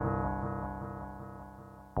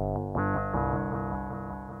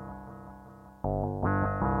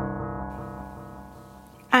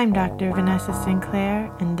I'm Dr. Vanessa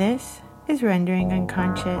Sinclair, and this is Rendering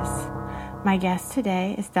Unconscious. My guest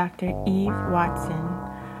today is Dr. Eve Watson,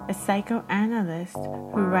 a psychoanalyst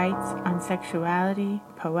who writes on sexuality,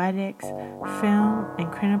 poetics, film,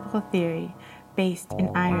 and critical theory based in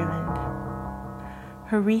Ireland.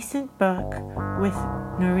 Her recent book with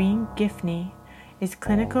Noreen Giffney is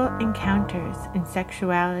Clinical Encounters in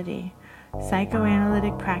Sexuality,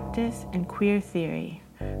 Psychoanalytic Practice and Queer Theory,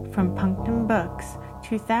 from Punctum Books,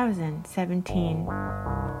 2017.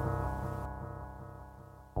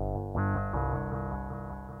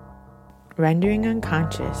 Rendering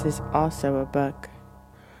Unconscious is also a book.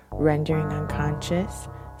 Rendering Unconscious,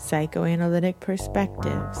 Psychoanalytic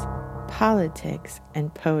Perspectives, Politics,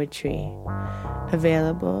 and Poetry.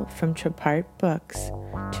 Available from Trapart Books,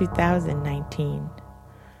 2019.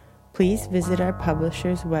 Please visit our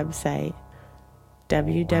publisher's website,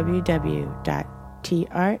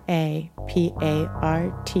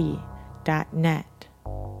 www.trapart.net.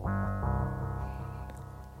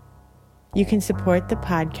 You can support the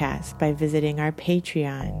podcast by visiting our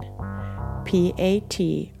Patreon,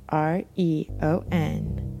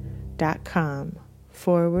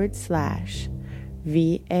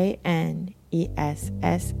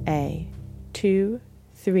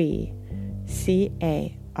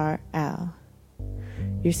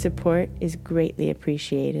 Your support is greatly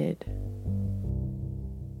appreciated.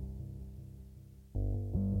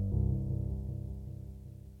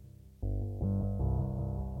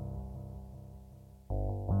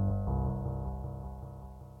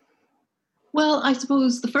 Well, I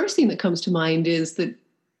suppose the first thing that comes to mind is that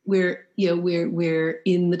we're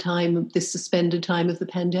in the time of this suspended time of the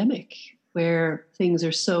pandemic, where things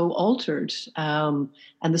are so altered, and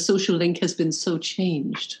the social link has been so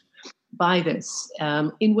changed by this,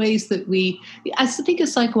 in ways that I think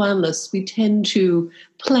as psychoanalysts, we tend to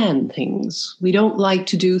plan things. We don't like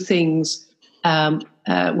to do things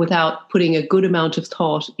without putting a good amount of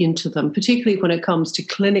thought into them, particularly when it comes to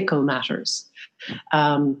clinical matters.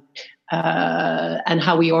 And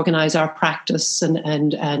how we organize our practice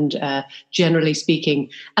and generally speaking.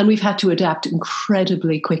 And we've had to adapt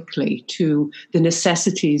incredibly quickly to the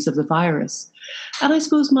necessities of the virus. And I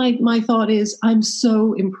suppose my thought is I'm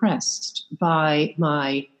so impressed by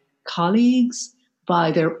my colleagues,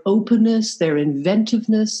 by their openness, their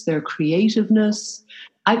inventiveness, their creativeness.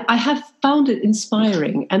 I have found it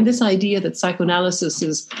inspiring. And this idea that psychoanalysis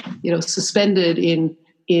is, suspended in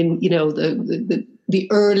the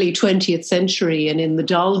early 20th century and in the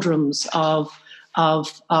doldrums of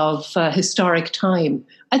historic time,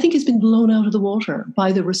 I think has been blown out of the water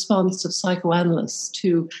by the response of psychoanalysts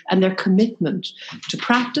and their commitment to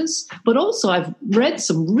practice. But also I've read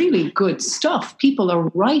some really good stuff. People are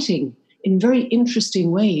writing in very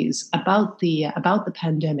interesting ways about the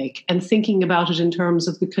pandemic and thinking about it in terms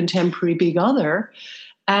of the contemporary big other,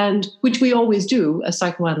 and which we always do as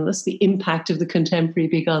psychoanalysts, the impact of the contemporary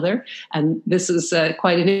big other. And this is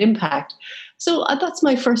quite an impact. So that's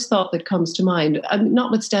my first thought that comes to mind,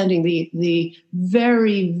 notwithstanding the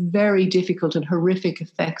very, very difficult and horrific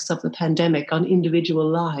effects of the pandemic on individual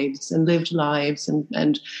lives and lived lives.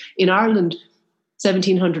 And in Ireland,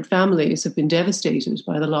 1,700 families have been devastated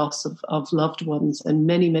by the loss of loved ones, and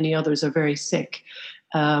many, many others are very sick.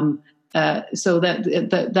 So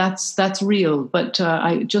that's real, but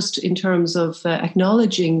I just in terms of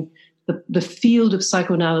acknowledging the field of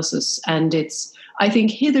psychoanalysis and its, I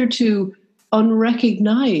think, hitherto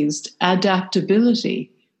unrecognized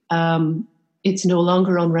adaptability, it's no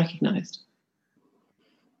longer unrecognized.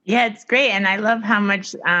 Yeah, it's great, and I love how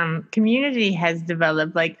much community has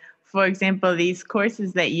developed. Like, for example, these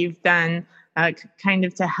courses that you've done, kind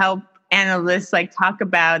of to help analysts talk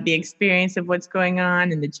about the experience of what's going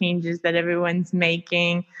on and the changes that everyone's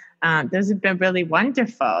making. Those have been really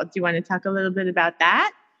wonderful. Do you want to talk a little bit about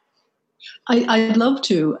that? I'd love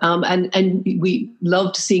to, and we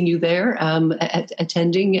loved seeing you there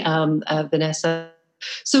attending, Vanessa.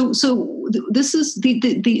 So this is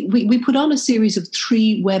we put on a series of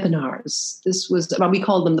 3 webinars. This was, we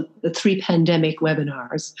call them the 3 pandemic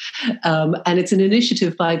webinars, and it's an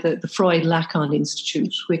initiative by the Freud Lacan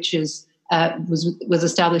Institute, which is was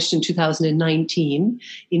established in 2019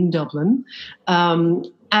 in Dublin,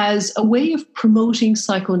 as a way of promoting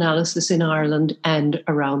psychoanalysis in Ireland and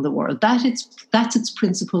around the world. That's its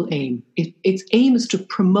principal aim. Its aim is to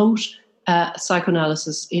promote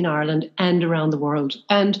psychoanalysis in Ireland and around the world.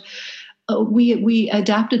 And we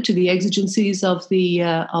adapted to the exigencies of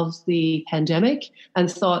the pandemic and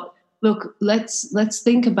thought, look, let's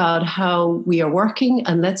think about how we are working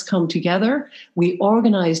and let's come together. We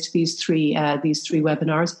organized these three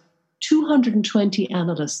webinars. 220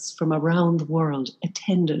 analysts from around the world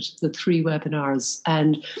attended the 3 webinars.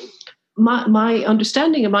 And my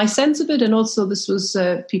understanding and my sense of it, and also this was,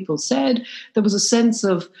 people said, there was a sense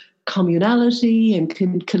of communality and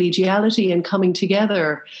collegiality and coming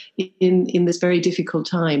together in this very difficult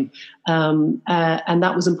time. And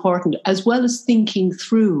that was important, as well as thinking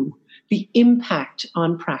through the impact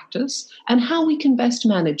on practice and how we can best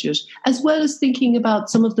manage it, as well as thinking about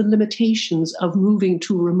some of the limitations of moving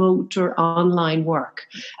to remote or online work.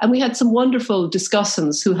 And we had some wonderful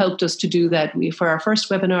discussants who helped us to do that. For our first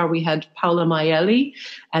webinar, we had Paula Maielli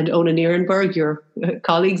and Ona Nierenberg, your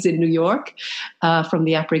colleagues in New York, from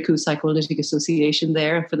the Après-Coup Psychoanalytic Association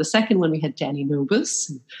there. For the second one, we had Danny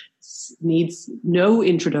Nobis, needs no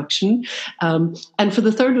introduction. And for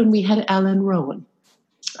the third one, we had Alan Rowan,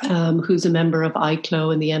 who's a member of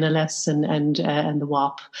ICLO and the NLS and the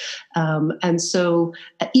WAP. And so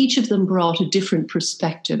each of them brought a different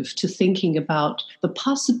perspective to thinking about the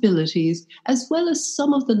possibilities as well as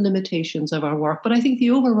some of the limitations of our work. But I think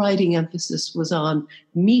the overriding emphasis was on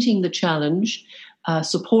meeting the challenge,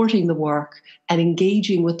 supporting the work, and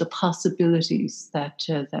engaging with the possibilities that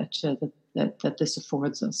this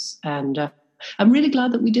affords us. And I'm really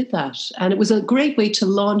glad that we did that. And it was a great way to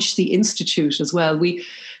launch the Institute as well. We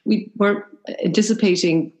weren't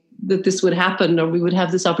anticipating that this would happen, or we would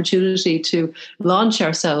have this opportunity to launch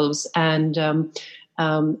ourselves. And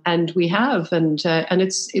we have, and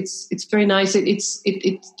it's very nice. It's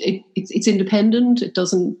independent. It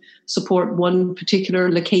doesn't support one particular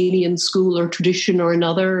Lacanian school or tradition or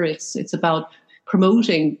another. It's about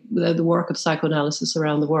promoting the work of psychoanalysis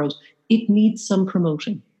around the world. It needs some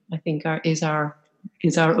promoting, I think, is our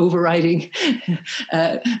overriding.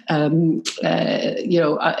 I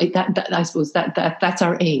suppose that's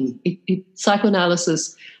our aim.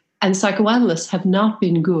 Psychoanalysis and psychoanalysts have not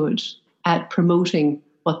been good at promoting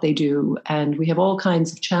what they do, and we have all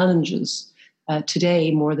kinds of challenges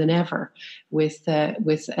today more than ever with a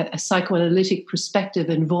psychoanalytic perspective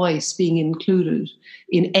and voice being included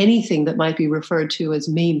in anything that might be referred to as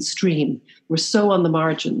mainstream. We're so on the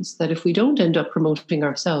margins that if we don't end up promoting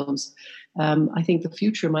ourselves, I think the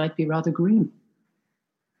future might be rather grim.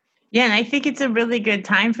 Yeah, and I think it's a really good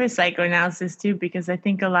time for psychoanalysis too, because I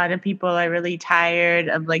think a lot of people are really tired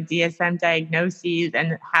of like DSM diagnoses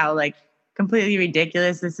and how like completely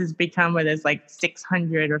ridiculous this has become, where there's like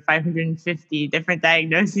 600 or 550 different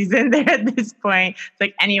diagnoses in there at this point. It's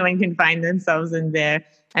like anyone can find themselves in there.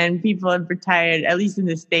 And people are tired, at least in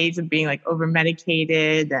the States, of being like over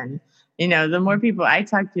medicated. And, you know, the more people I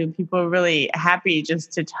talk to, people are really happy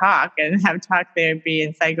just to talk and have talk therapy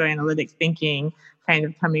and psychoanalytic thinking kind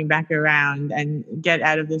of coming back around and get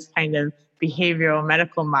out of this kind of behavioral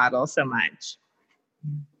medical model so much.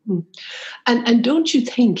 And don't you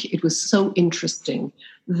think it was so interesting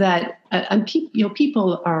that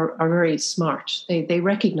people are very smart. They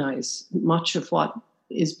recognize much of what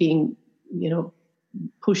is being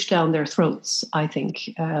pushed down their throats. I think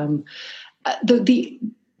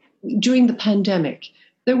during the pandemic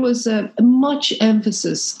there was a much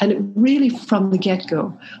emphasis, and it really from the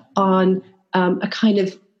get-go, on a kind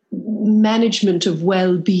of management of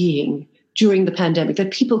well-being during the pandemic, that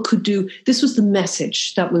people could do. This was the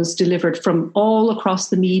message that was delivered from all across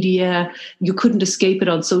the media. You couldn't escape it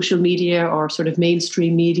on social media or sort of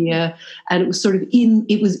mainstream media. And it was sort of in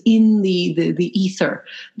the ether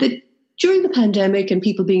that during the pandemic and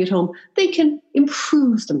people being at home, they can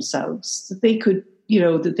improve themselves, that they could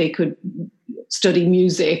study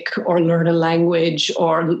music or learn a language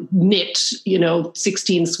or knit,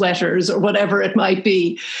 16 sweaters or whatever it might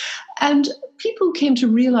be. And people came to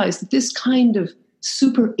realize that this kind of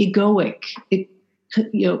super egoic,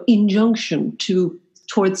 injunction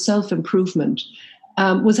towards self-improvement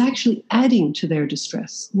was actually adding to their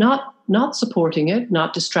distress, not supporting it,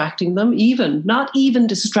 not distracting them, not even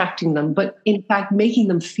distracting them, but in fact making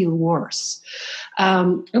them feel worse.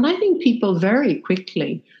 And I think people very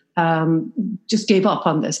quickly just gave up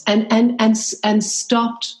on this and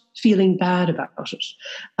stopped feeling bad about it.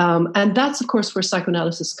 And that's, of course, where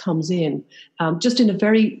psychoanalysis comes in. Just in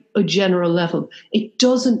a general level, it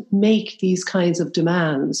doesn't make these kinds of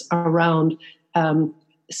demands around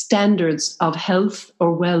standards of health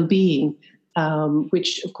or well-being,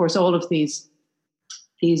 which, of course, all of these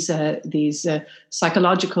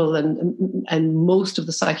psychological and most of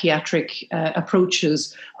the psychiatric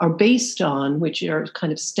approaches are based on, which are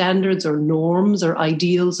kind of standards or norms or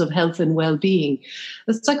ideals of health and well-being.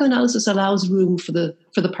 The psychoanalysis allows room for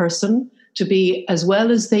the person to be as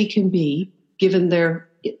well as they can be, given their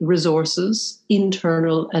resources,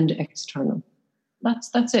 internal and external.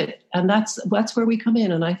 That's it, and that's where we come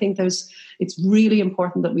in. And I think it's really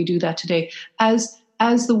important that we do that today, as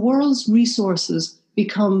the world's resources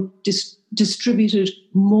become distributed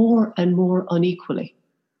more and more unequally.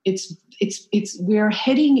 We're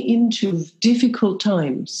heading into difficult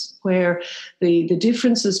times where the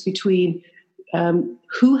differences between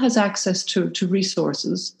who has access to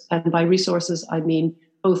resources, and by resources I mean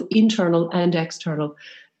both internal and external,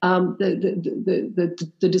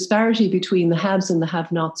 the disparity between the haves and the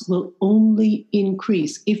have-nots will only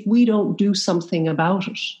increase if we don't do something about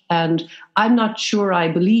it. And I'm not sure I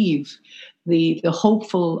believe the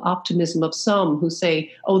hopeful optimism of some who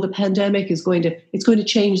say, "Oh, the pandemic is going to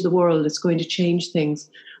change the world. It's going to change things."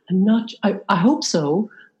 I hope so.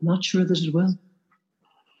 I'm not sure that it will.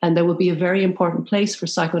 And there will be a very important place for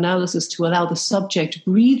psychoanalysis to allow the subject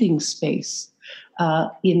breathing space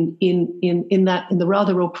in the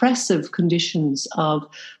rather oppressive conditions of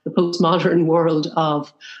the postmodern world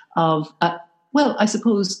of I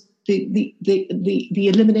suppose the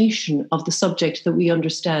elimination of the subject that we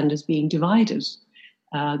understand as being divided,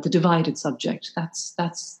 the divided subject.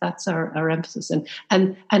 That's our emphasis,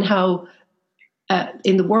 and how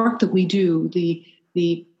in the work that we do,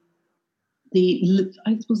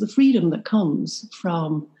 I suppose the freedom that comes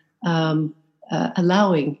from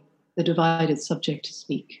allowing the divided subject to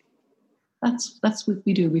speak. That's what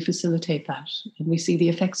we do. We facilitate that, and we see the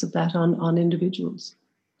effects of that on individuals.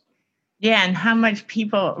 Yeah, and how much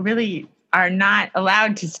people really are not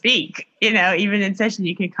allowed to speak. Even in session,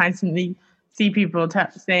 you can constantly see people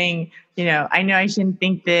saying, I know I shouldn't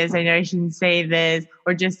think this, I know I shouldn't say this,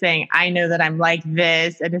 or just saying, I know that I'm like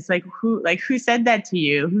this. And it's like, who said that to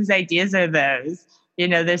you? Whose ideas are those?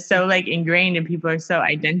 They're so ingrained, and people are so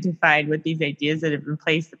identified with these ideas that have been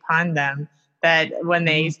placed upon them that when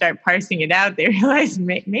they start parsing it out, they realize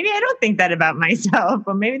maybe I don't think that about myself,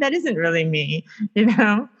 or maybe that isn't really me,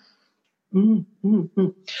 Mm-hmm.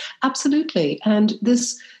 Absolutely. And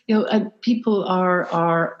this, people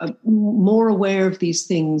are more aware of these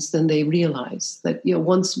things than they realize. That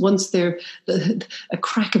once a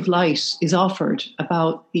crack of light is offered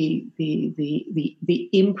about the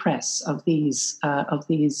impress of these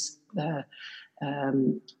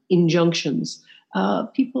injunctions,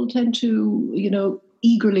 people tend to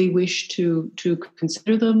eagerly wish to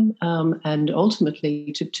consider them and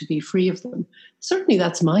ultimately to be free of them. Certainly,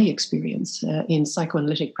 that's my experience in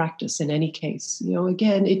psychoanalytic practice. In any case,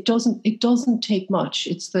 again, it doesn't take much.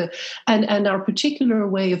 It's and our particular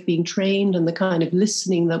way of being trained and the kind of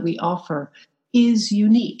listening that we offer is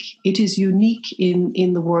unique. It is unique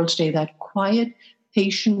in the world today. That quiet,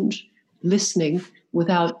 patient listening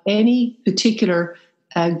without any particular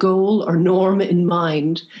goal or norm in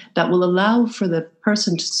mind that will allow for the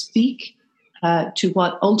person to speak to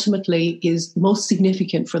what ultimately is most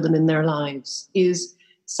significant for them in their lives is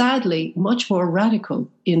sadly much more radical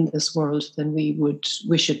in this world than we would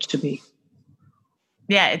wish it to be.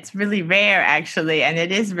 Yeah, it's really rare actually, and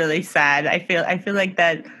it is really sad. I feel like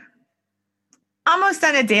that almost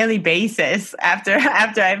on a daily basis after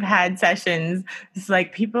I've had sessions. It's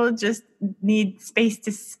like people just need space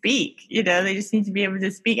to speak, they just need to be able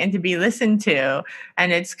to speak and to be listened to.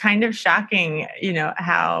 And it's kind of shocking,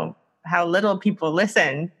 how little people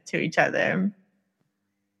listen to each other.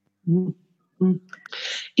 Mm-hmm.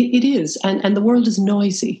 It is. And the world is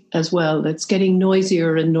noisy as well. It's getting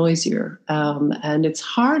noisier and noisier. And it's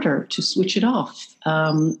harder to switch it off.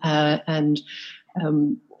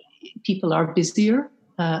 People are busier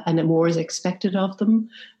and more is expected of them.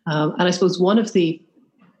 And I suppose one of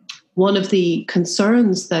the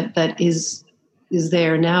concerns that is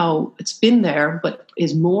there now, it's been there, but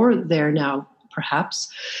is more there now, perhaps,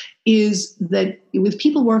 is that with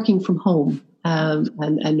people working from home,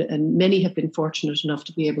 and many have been fortunate enough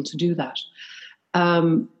to be able to do that,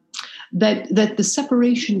 that the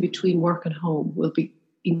separation between work and home will be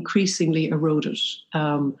increasingly eroded.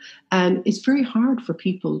 And it's very hard for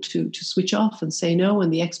people to switch off and say no,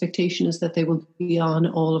 and the expectation is that they will be on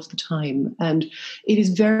all of the time. And it is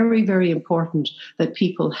very, very important that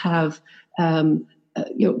people have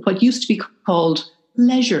what used to be called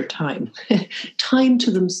leisure time, time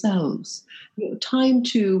to themselves, time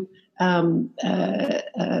to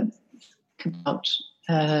about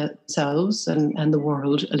themselves and the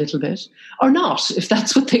world a little bit, or not, if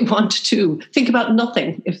that's what they want to think about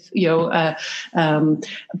nothing. If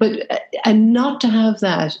and not to have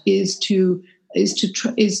that is to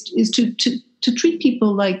treat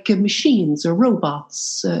people like machines or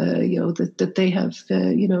robots. That they have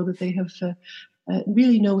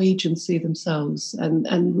really no agency themselves, and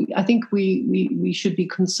I think we should be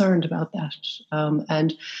concerned about that.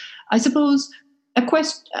 And I suppose a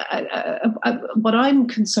question. What I'm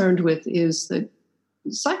concerned with is that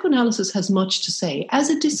psychoanalysis has much to say as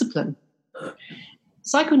a discipline.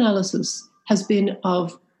 Psychoanalysis has been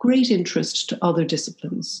of great interest to other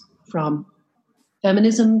disciplines, from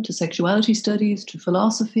feminism to sexuality studies to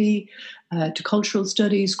philosophy to cultural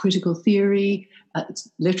studies, critical theory,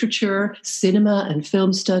 literature, cinema and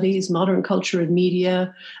film studies, modern culture and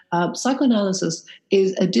media. Psychoanalysis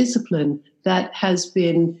is a discipline that has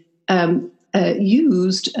been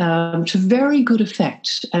used to very good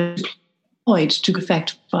effect and employed to good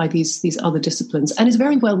effect by these other disciplines, and is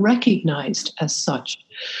very well recognized as such.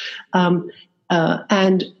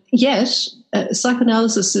 And yet,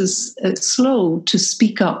 psychoanalysis is slow to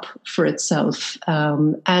speak up for itself.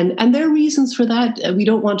 And there are reasons for that. We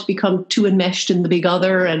don't want to become too enmeshed in the big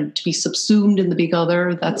other and to be subsumed in the big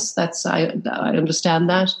other. I understand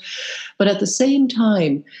that. But at the same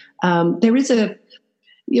time, there is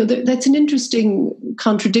that's an interesting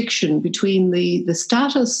contradiction between the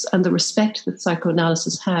status and the respect that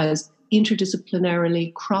psychoanalysis has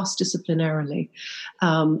interdisciplinarily, cross-disciplinarily.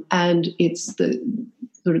 And it's the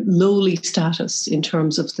lowly status in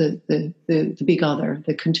terms of the big other,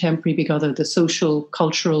 the contemporary big other, the social,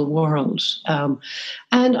 cultural world.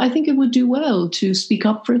 And I think it would do well to speak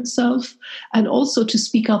up for itself and also to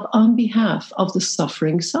speak up on behalf of the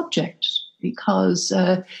suffering subject. Because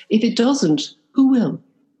if it doesn't, who will?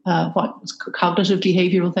 Cognitive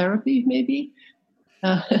behavioral therapy, maybe?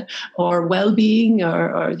 Or well-being,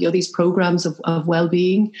 or these programs of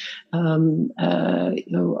well-being, or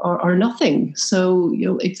nothing. So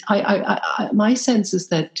it's, my sense is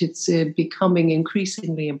that it's becoming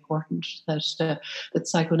increasingly important that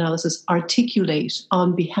psychoanalysis articulate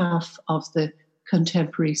on behalf of the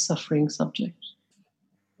contemporary suffering subject.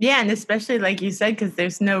 Yeah, and especially like you said, because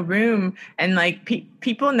there's no room, and like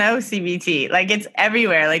people know CBT, like it's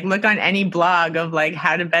everywhere. Like look on any blog of like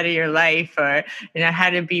how to better your life, or how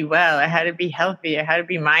to be well, or how to be healthy, or how to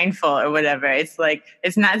be mindful, or whatever. It's like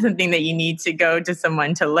it's not something that you need to go to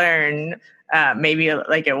someone to learn. Maybe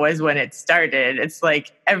like it was when it started. It's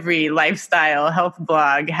like every lifestyle health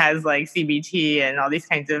blog has like CBT and all these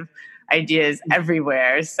kinds of ideas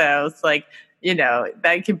everywhere. So it's like,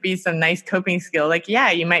 that could be some nice coping skill. Like,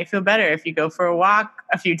 yeah, you might feel better if you go for a walk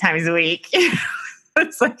a few times a week.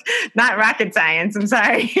 It's like not rocket science. I'm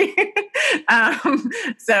sorry.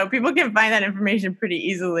 So people can find that information pretty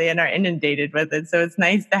easily and are inundated with it. So it's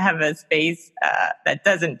nice to have a space that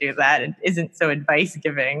doesn't do that and isn't so advice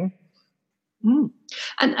giving.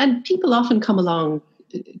 And people often come along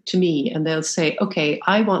to me and they'll say, okay,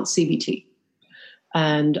 I want CBT.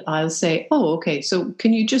 And I'll say, oh, okay, so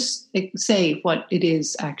can you just say what it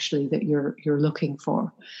is actually that you're looking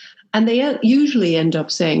for? And they usually end up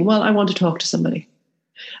saying, well, I want to talk to somebody.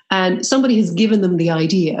 And somebody has given them the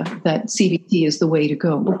idea that CBT is the way to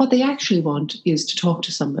go. But what they actually want is to talk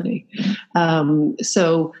to somebody.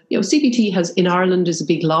 So CBT in Ireland is a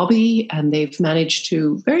big lobby, and they've managed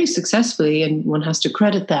to very successfully, and one has to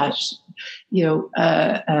credit that,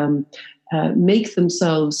 make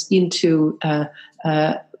themselves into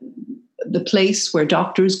the place where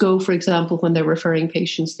doctors go, for example, when they're referring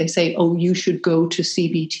patients. They say, oh, you should go to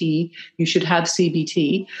CBT, you should have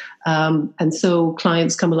CBT. And so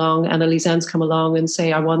clients come along, analysands come along and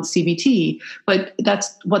say, I want CBT. But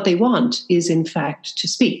that's what they want is, in fact, to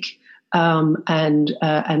speak and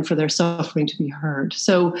for their suffering to be heard.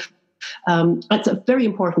 So it's very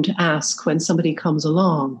important to ask when somebody comes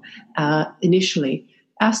along initially.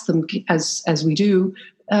 Ask them, as we do,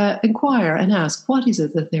 inquire and ask, what is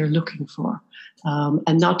it that they're looking for?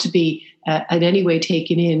 And not to be in any way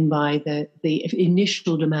taken in by the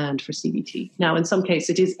initial demand for CBT. Now, in some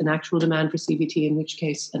cases, it is an actual demand for CBT, in which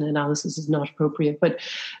case an analysis is not appropriate. But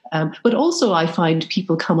also I find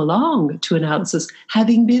people come along to analysis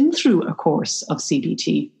having been through a course of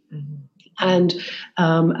CBT. Mm-hmm. And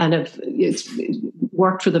it's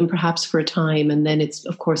worked for them perhaps for a time, and then it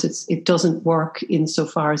doesn't work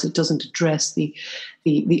insofar as it doesn't address the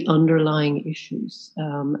underlying issues,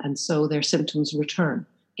 and so their symptoms return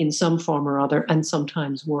in some form or other, and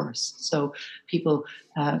sometimes worse. So people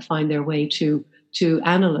find their way to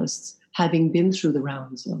analysts having been through the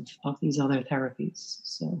rounds of these other therapies.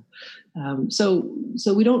 So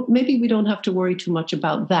we don't have to worry too much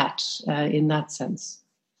about that in that sense.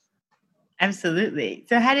 Absolutely.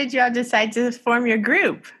 So how did you all decide to form your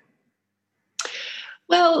group?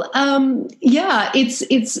 Well, yeah, it's.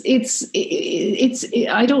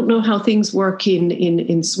 I don't know how things work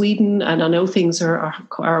in Sweden, and I know things are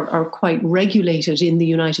quite regulated in the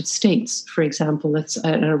United States. For example, it's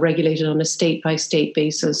regulated on a state by state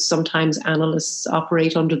basis. Sometimes analysts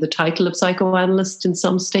operate under the title of psychoanalyst in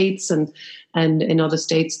some states, and in other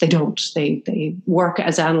states they don't. They work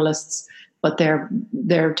as analysts, but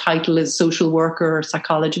their title is social worker or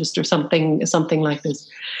psychologist or something like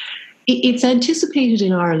this. It's anticipated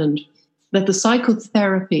in Ireland that the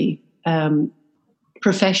psychotherapy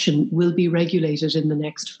profession will be regulated in the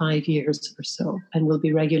next 5 years or so, and will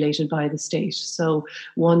be regulated by the state. So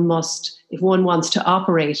if one wants to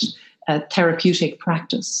operate a therapeutic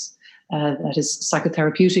practice that is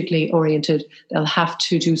psychotherapeutically oriented, they'll have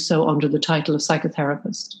to do so under the title of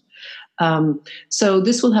psychotherapist. So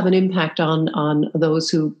this will have an impact on those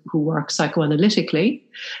who work psychoanalytically,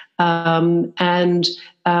 and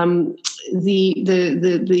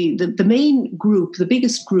the main group, the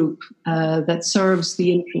biggest group that serves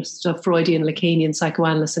the interests of Freudian Lacanian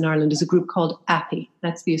psychoanalysts in Ireland is a group called APPI.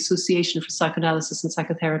 That's the Association for Psychoanalysis and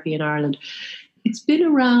Psychotherapy in Ireland. It's been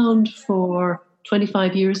around for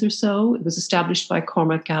 25 years or so. It was established by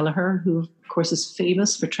Cormac Gallagher, who of course is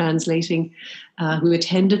famous for translating, who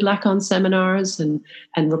attended Lacan seminars and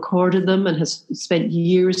recorded them and has spent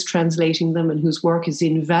years translating them, and whose work is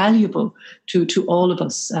invaluable to all of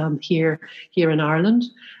us here in Ireland.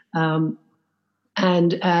 And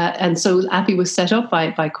so APPI was set up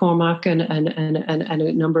by Cormac and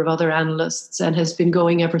a number of other analysts, and has been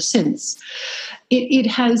going ever since.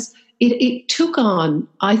 It took on,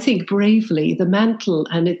 I think, bravely the mantle,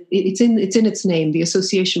 and it's in its name, the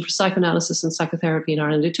Association for Psychoanalysis and Psychotherapy in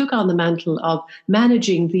Ireland. It took on the mantle of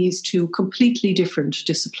managing these two completely different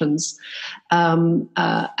disciplines, and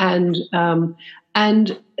at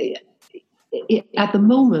the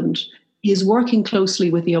moment is working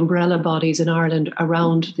closely with the umbrella bodies in Ireland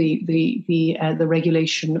around the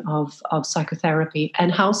regulation of psychotherapy,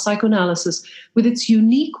 and how psychoanalysis, with its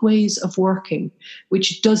unique ways of working,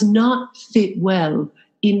 which does not fit well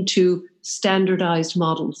into standardized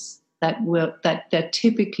models that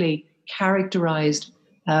typically characterized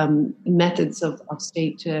methods of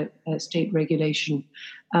state regulation.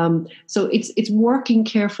 So it's working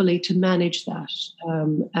carefully to manage that,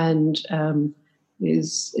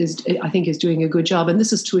 I think is doing a good job. And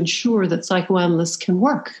this is to ensure that psychoanalysts can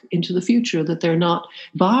work into the future, that they're not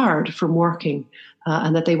barred from working,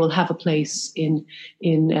 and that they will have a place in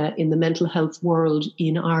the mental health world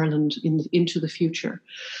in Ireland into the future.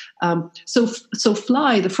 So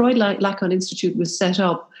FLI, the Freud Lacan Institute, was set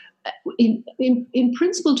up in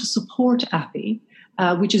principle to support APPI,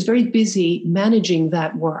 which is very busy managing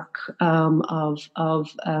that work of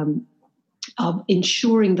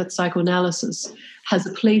ensuring that psychoanalysis has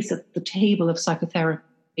a place at the table of psychotherapy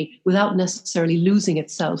without necessarily losing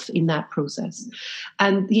itself in that process.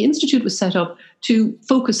 And the Institute was set up to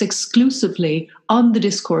focus exclusively on the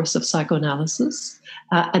discourse of psychoanalysis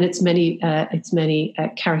and its many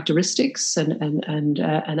characteristics and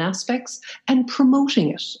aspects, and promoting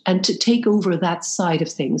it and to take over that side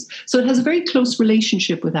of things. So it has a very close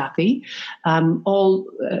relationship with APPI. All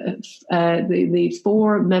the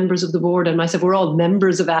four members of the board and myself, we're all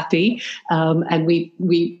members of APPI, and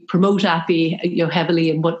we promote APPI heavily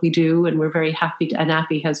in what we do, and we're very happy. And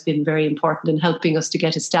APPI has been very important in helping us to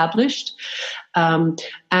get established. But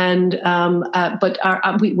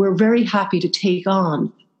we're very happy to take on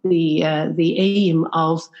the aim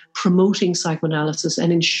of promoting psychoanalysis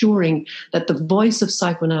and ensuring that the voice of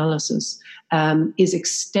psychoanalysis is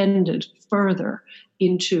extended further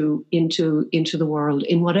into the world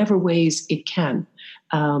in whatever ways it can.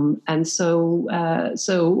 And so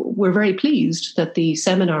we're very pleased that the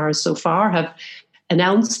seminars so far have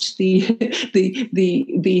announced the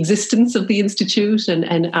existence of the Institute,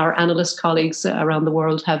 and our analyst colleagues around the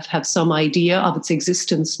world have some idea of its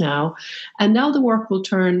existence now. And now the work will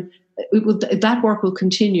turn. That work will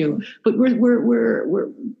continue, but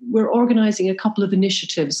we're organising a couple of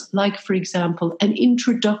initiatives, like, for example, an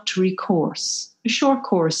introductory course, a short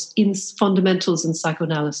course in fundamentals in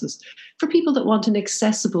psychoanalysis for people that want an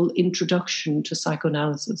accessible introduction to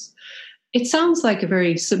psychoanalysis. It sounds like a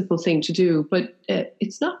very simple thing to do, but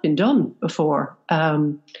it's not been done before,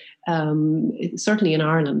 certainly in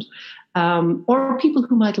Ireland. Or people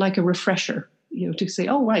who might like a refresher, to say,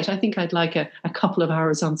 oh, right, I think I'd like a couple of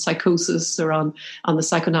hours on psychosis or on the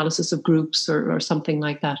psychoanalysis of groups or something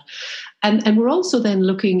like that. And we're also then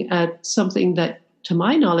looking at something that, to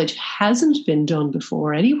my knowledge, hasn't been done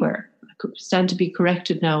before anywhere. I could stand to be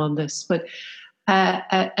corrected now on this, but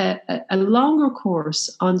a longer course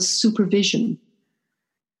on supervision,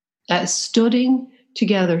 studying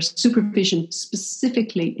together supervision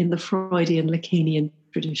specifically in the Freudian Lacanian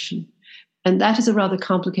tradition. And that is a rather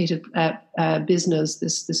complicated business,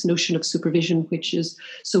 this notion of supervision, which is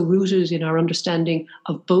so rooted in our understanding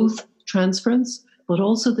of both transference, but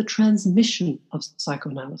also the transmission of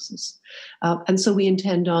psychoanalysis. And so we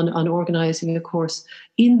intend on organizing a course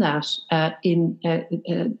in that in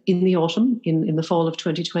the autumn, in the fall of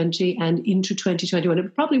 2020 and into 2021.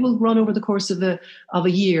 It probably will run over the course of a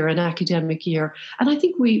year, an academic year. And I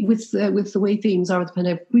think with the way things are with the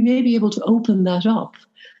pandemic, we may be able to open that up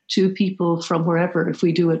to people from wherever if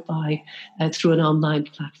we do it by through an online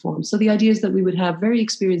platform. So the idea is that we would have very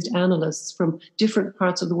experienced analysts from different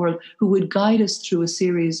parts of the world who would guide us through a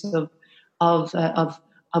series of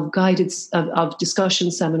guided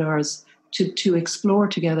discussion seminars to explore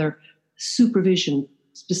together supervision,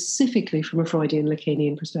 specifically from a Freudian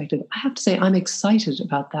Lacanian perspective. I have to say I'm excited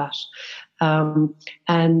about that,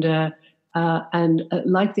 and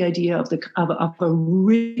like the idea of a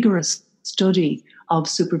rigorous study of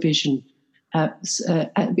supervision.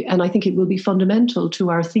 And I think it will be fundamental to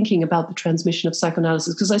our thinking about the transmission of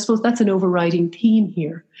psychoanalysis, because I suppose that's an overriding theme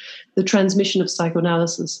here, the transmission of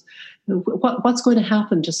psychoanalysis. What's going to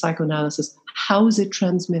happen to psychoanalysis? How is it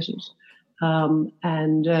transmitted?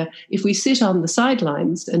 If we sit on the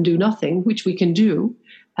sidelines and do nothing, which we can do,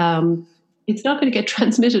 it's not going to get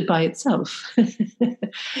transmitted by itself.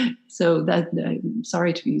 So that, I'm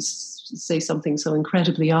sorry to say something so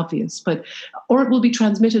incredibly obvious, or it will be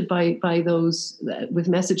transmitted by those with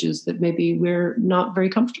messages that maybe we're not very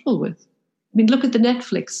comfortable with. I mean, look at the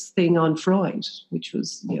Netflix thing on Freud, which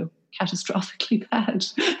was, catastrophically bad.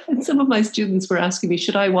 And some of my students were asking me,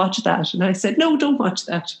 should I watch that? And I said, no, don't watch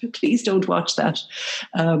that. Please don't watch that.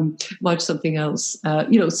 Watch something else.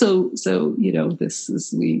 This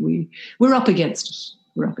is, we're up against it.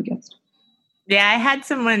 We're up against it. Yeah, I had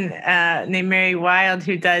someone named Mary Wild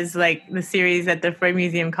who does like the series at the Freud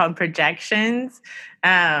Museum called Projections.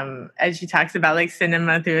 As she talks about like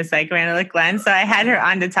cinema through a psychoanalytic lens. So I had her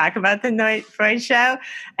on to talk about the Freud show,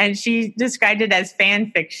 and she described it as fan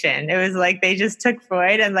fiction. It was like they just took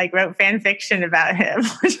Freud and like wrote fan fiction about him,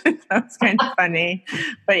 which was kind of funny.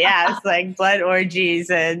 But yeah, it's like blood orgies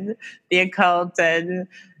and the occult and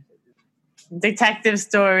detective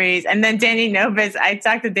stories. And then Danny Nobis, I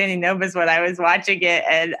talked to Danny Nobis when I was watching it,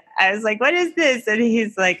 and I was like, what is this? And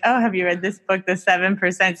he's like, oh, have you read this book, The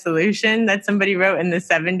 7% Solution, that somebody wrote in the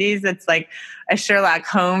 70s? It's like a Sherlock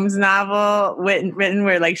Holmes novel written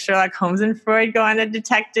where like Sherlock Holmes and Freud go on a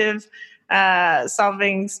detective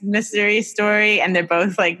solving mystery story, and they're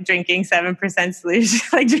both like drinking 7% solution,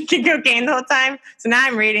 like drinking cocaine the whole time. So now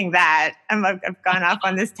I'm reading that. I've gone off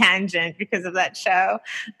on this tangent because of that show.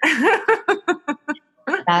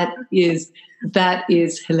 That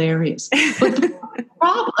is hilarious. But the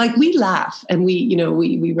problem, like, we laugh and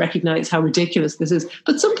we recognize how ridiculous this is,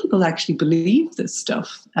 but some people actually believe this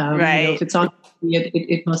stuff. Right. If it's on,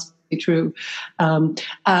 it must be true. I'm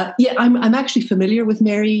actually familiar with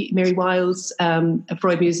Mary Wild's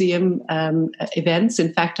Freud Museum events.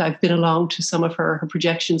 In fact, I've been along to some of her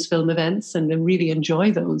projections film events, and I really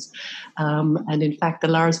enjoy those. And in fact, the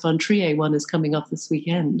Lars von Trier one is coming up this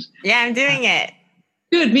weekend. Yeah, I'm doing it.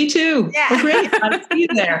 Good, me too. Yeah. Oh, great. I'll see you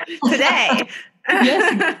there. Today.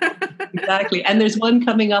 Yes, exactly. And there's one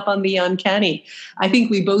coming up on the Uncanny. I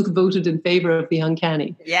think we both voted in favor of the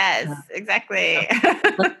Uncanny. Yes, exactly.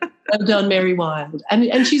 Well done, Mary Wild.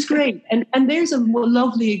 And she's great. And there's a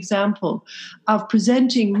lovely example of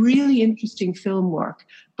presenting really interesting film work,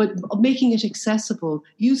 but making it accessible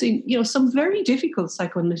using, some very difficult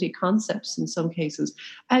psychoanalytic concepts in some cases.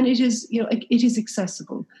 And it is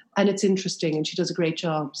accessible and it's interesting, and she does a great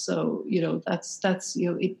job. So,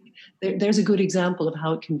 there's a good example of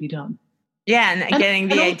how it can be done. Yeah, and getting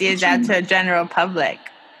the ideas out to a general public.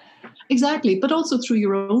 Exactly, but also through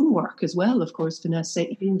your own work as well, of course, Vanessa,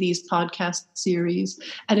 in these podcast series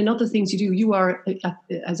and in other things you do. You are,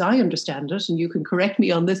 as I understand it, and you can correct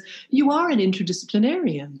me on this, you are an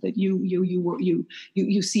interdisciplinarian, that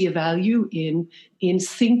you see a value in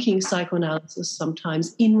thinking psychoanalysis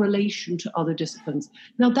sometimes in relation to other disciplines.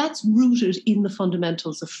 Now, that's rooted in the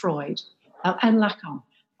fundamentals of Freud and Lacan.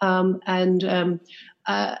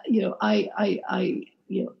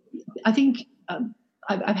 I think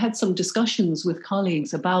I've had some discussions with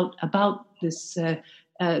colleagues about this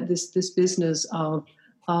this business of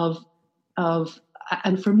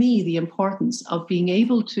and for me the importance of being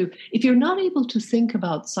able to, if you're not able to think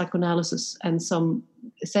about psychoanalysis and some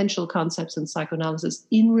essential concepts in psychoanalysis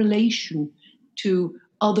in relation to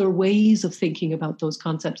other ways of thinking about those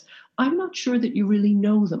concepts, I'm not sure that you really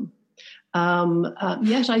know them.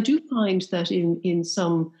 Yet I do find that in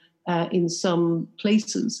some in some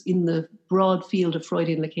places in the broad field of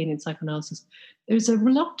Freudian Lacanian psychoanalysis, there's a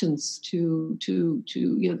reluctance to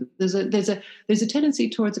there's a tendency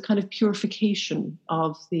towards a kind of purification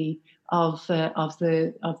of the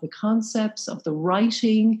concepts, of the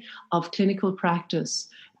writing, of clinical practice,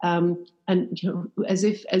 and as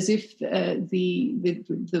if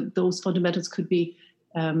those fundamentals could be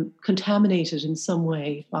contaminated in some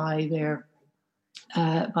way by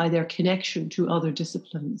their connection to other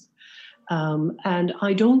disciplines. And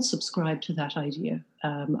I don't subscribe to that idea.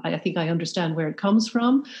 I think I understand where it comes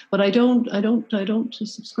from, but I don't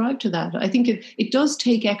subscribe to that. I think it does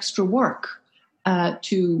take extra work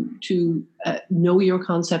to know your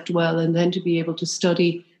concept well, and then to be able to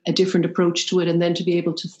study a different approach to it, and then to be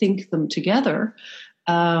able to think them together.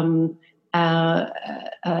 I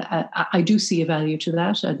do see a value to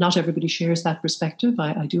that. Not everybody shares that perspective.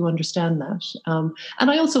 I do understand that. And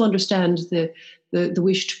I also understand the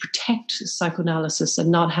wish to protect psychoanalysis and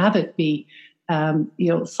not have it be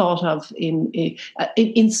thought of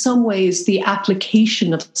in some ways. The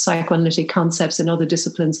application of psychoanalytic concepts in other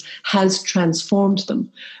disciplines has transformed them,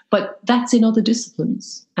 but that's in other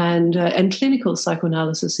disciplines, and clinical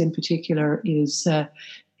psychoanalysis in particular is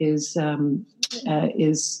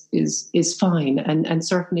fine, and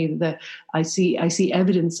certainly I see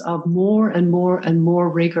evidence of more and more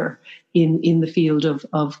rigor in the field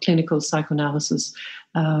of clinical psychoanalysis,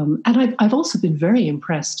 and I've also been very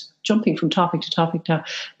impressed, jumping from topic to topic now,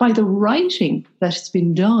 by the writing that's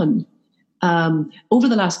been done over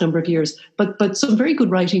the last number of years, but some very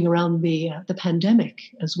good writing around the pandemic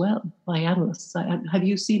as well by analysts. Have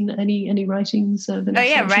you seen any writings?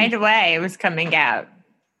 Right away it was coming out.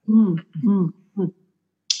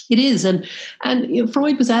 It is, and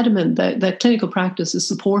Freud was adamant that clinical practice is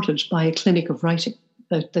supported by a clinic of writing,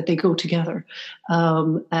 that they go together,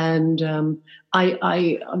 and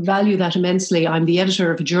I value that immensely. I'm the editor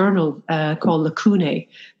of a journal called Lacunae,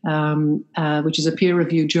 which is a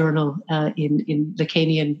peer-reviewed journal in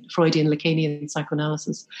Freudian Lacanian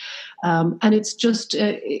psychoanalysis, and it's just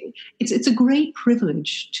it's a great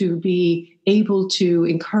privilege to be able to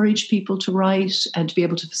encourage people to write and to be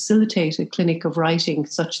able to facilitate a clinic of writing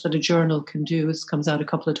such that a journal can do. It comes out a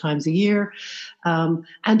couple of times a year,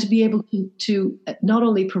 and to be able to not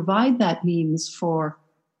only provide that means for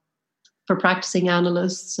practicing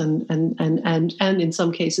analysts and in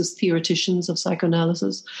some cases theoreticians of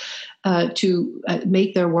psychoanalysis to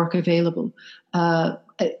make their work available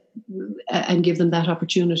and give them that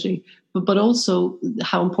opportunity, but also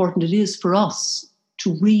how important it is for us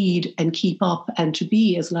to read and keep up and to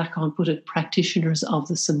be, as Lacan put it, practitioners of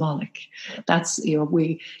the symbolic. That's,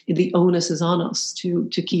 the onus is on us to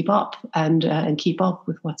keep up and keep up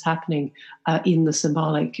with what's happening in the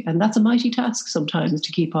symbolic. And that's a mighty task sometimes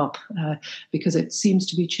to keep up because it seems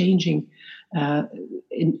to be changing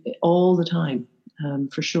all the time,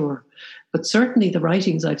 for sure. But certainly the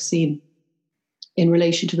writings I've seen in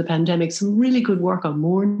relation to the pandemic, some really good work on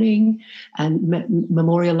mourning and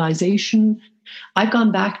memorialization. I've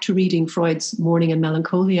gone back to reading Freud's Mourning and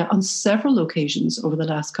Melancholia on several occasions over the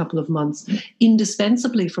last couple of months,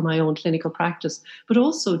 indispensably for my own clinical practice, but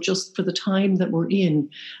also just for the time that we're in.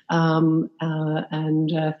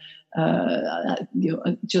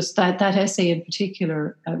 Just that essay in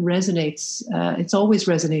particular resonates. It's always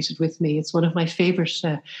resonated with me. It's one of my favorite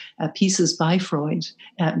pieces by Freud,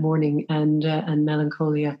 Mourning and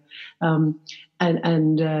Melancholia, and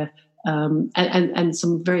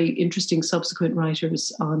some very interesting subsequent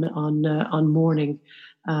writers on mourning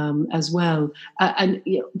as well.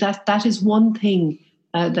 That is one thing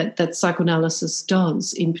that psychoanalysis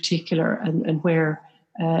does in particular, and where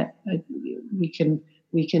we can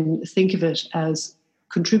think of it as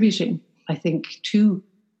contributing, I think, to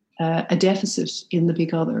a deficit in the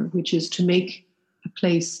big other, which is to make a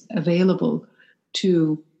place available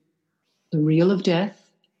to the real of death.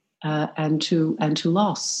 And to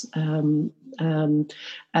loss, and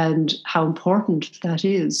how important that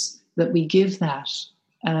is that we give that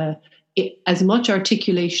as much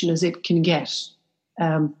articulation as it can get,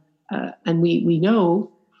 and we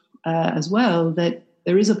know as well that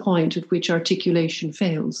there is a point at which articulation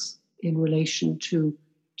fails in relation to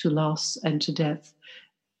loss and to death,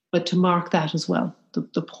 but to mark that as well,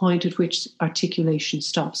 the point at which articulation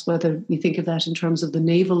stops, whether we think of that in terms of the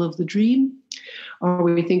navel of the dream, or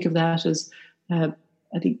we think of that as, I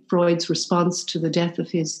think, Freud's response to the death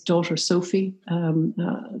of his daughter Sophie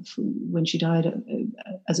when she died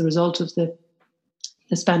as a result of the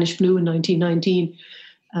Spanish flu in 1919.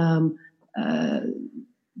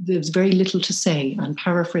 There's very little to say. I'm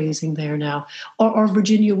paraphrasing there now. Or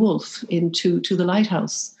Virginia Woolf in To the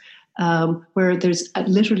Lighthouse. where there's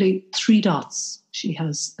literally 3 dots she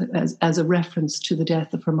has as a reference to the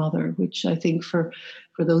death of her mother, which I think for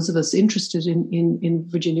those of us interested in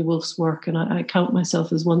Virginia Woolf's work, and I count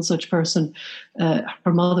myself as one such person,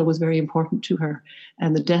 her mother was very important to her,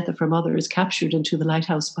 and the death of her mother is captured into The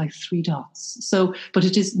Lighthouse by 3 dots. So, but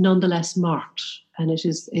it is nonetheless marked, and it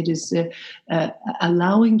is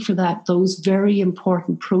allowing for those very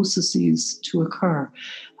important processes to occur.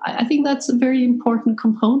 I think that's a very important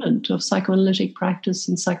component of psychoanalytic practice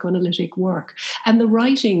and psychoanalytic work. And the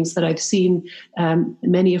writings that I've seen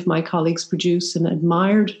many of my colleagues produce and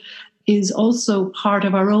admired is also part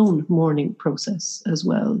of our own mourning process as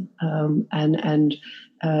well. And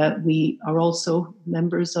we are also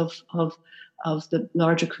members of the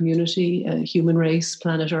larger community, human race,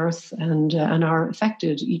 planet Earth, and are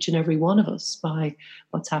affected, each and every one of us, by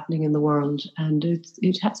what's happening in the world. And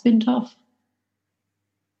it has been tough.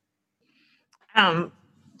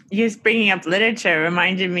 Just bringing up literature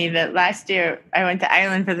reminded me that last year I went to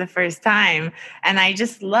Ireland for the first time, and I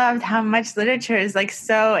just loved how much literature is like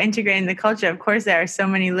so integrated in the culture. Of course, there are so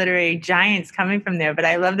many literary giants coming from there, but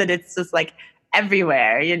I love that it's just like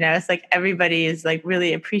everywhere. You know, it's like everybody is like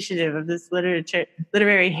really appreciative of this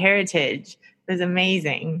literary heritage. It was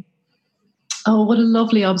amazing. Oh, what a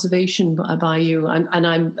lovely observation by you! And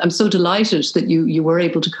I'm so delighted that you were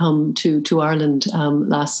able to come to Ireland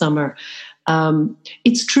last summer.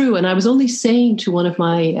 It's true, and I was only saying to one of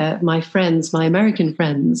my friends, my American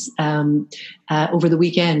friends, over the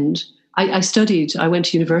weekend. I went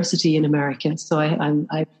to university in America, so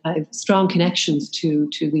I have strong connections to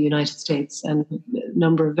the United States and a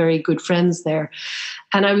number of very good friends there.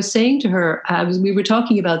 And I was saying to her, we were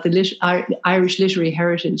talking about the Irish literary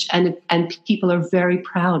heritage, and people are very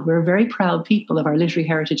proud. We're a very proud people of our literary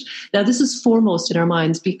heritage. Now, this is foremost in our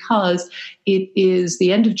minds because it is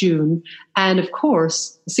the end of June, and of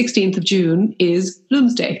course, the 16th of June is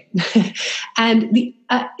Bloomsday, and we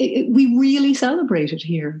really celebrate it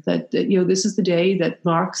here. That this is the day that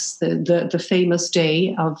marks the famous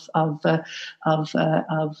day of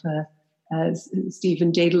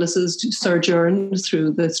Stephen Daedalus's sojourn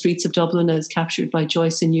through the streets of Dublin as captured by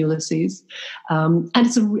Joyce in Ulysses. And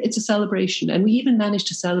it's a celebration. And we even managed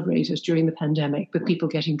to celebrate it during the pandemic with people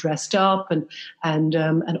getting dressed up and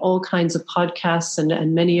all kinds of podcasts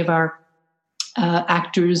and many of our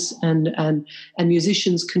actors and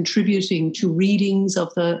musicians contributing to readings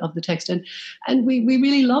of the text, and we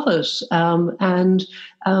really love it.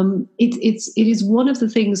 It is one of the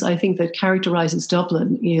things I think that characterizes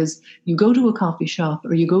Dublin is you go to a coffee shop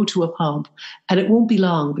or you go to a pub, and it won't be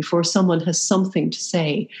long before someone has something to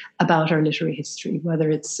say about our literary history. Whether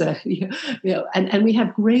it's and we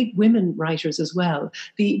have great women writers as well.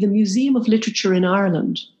 The Museum of Literature in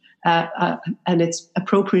Ireland. And its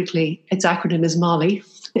acronym is MOLLI,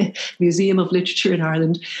 Museum of Literature in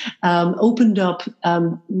Ireland, opened up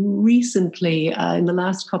recently in the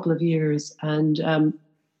last couple of years. And in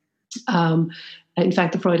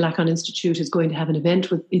fact, the Freud Lacan Institute is going to have an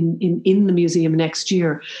event in the museum next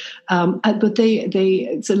year. But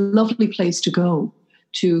it's a lovely place to go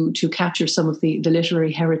to capture some of the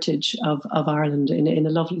literary heritage of Ireland in a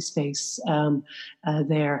lovely space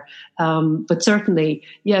there. But certainly,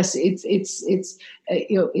 yes, it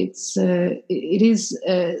is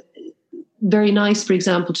very nice, for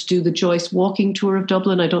example, to do the Joyce walking tour of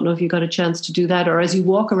Dublin. I don't know if you got a chance to do that, or as you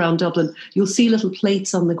walk around Dublin, you'll see little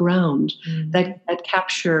plates on the ground that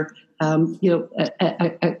capture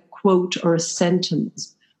a quote or a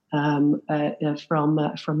sentence from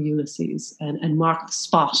Ulysses and mark the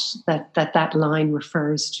spot that line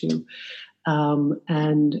refers to,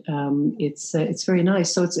 it's very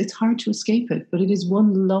nice. So it's hard to escape it, but it is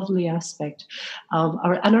one lovely aspect of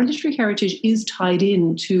our literary heritage is tied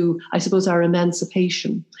into, I suppose, our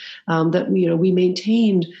emancipation. That we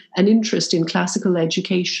maintained an interest in classical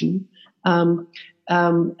education.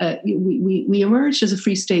 We emerged as a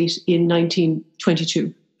free state in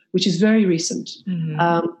 1922. Which is very recent.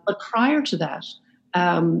 Mm-hmm. But prior to that,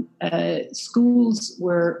 schools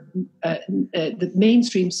were, the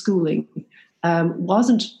mainstream schooling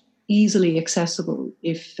wasn't easily accessible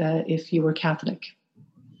if you were Catholic.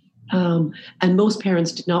 And most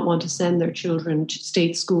parents did not want to send their children to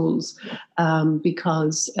state schools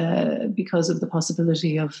because of the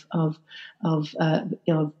possibility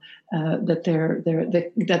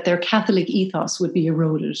that their Catholic ethos would be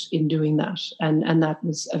eroded in doing that, and that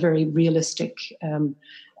was a very realistic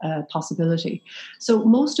possibility. So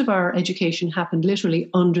most of our education happened literally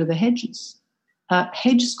under the hedges.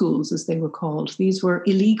 Hedge schools, as they were called. These were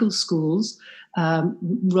illegal schools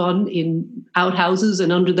run in outhouses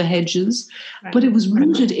and under the hedges, right. But it was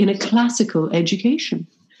rooted in a classical education.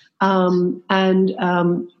 That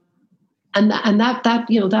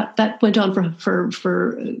went on for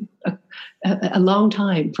a long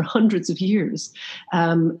time, for hundreds of years,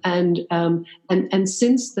 and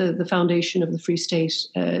since the foundation of the Free State,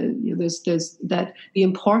 there's that the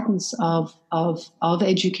importance of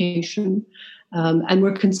education. And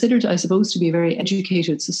we're considered, I suppose, to be a very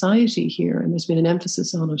educated society here, and there's been an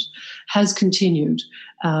emphasis on it, has continued,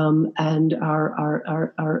 and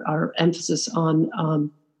our emphasis on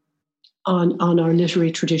our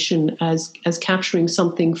literary tradition as capturing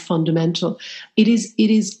something fundamental. It is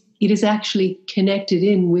actually connected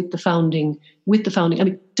in with the founding. I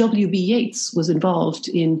mean, W.B. Yeats was involved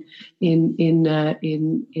in the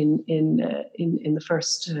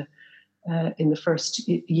first. In the first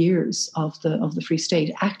years of the Free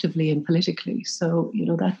State, actively and politically. So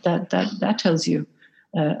that tells you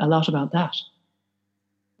a lot about that.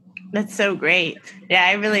 That's so great. Yeah,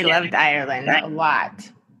 I really loved Ireland a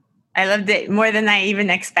lot. I loved it more than I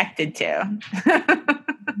even expected to.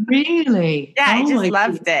 Really? Yeah, I just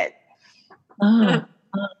loved it.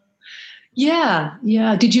 Yeah.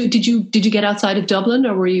 Did you get outside of Dublin,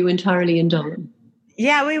 or were you entirely in Dublin?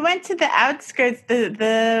 Yeah, we went to the outskirts.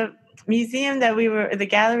 The museum the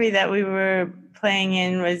gallery that we were playing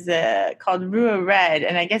in was called Rua Red,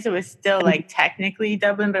 and I guess it was still like technically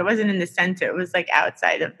Dublin, but it wasn't in the center. It was like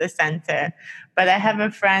outside of the center. But I have a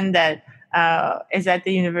friend that is at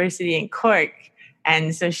the university in Cork,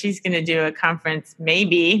 and so she's going to do a conference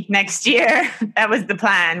maybe next year. That was the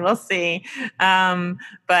plan. We'll see.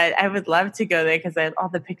 But I would love to go there because all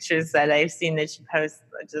the pictures that I've seen that she posts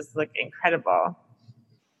just look incredible.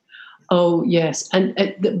 Oh, yes. And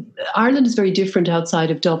Ireland is very different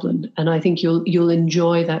outside of Dublin, and I think you'll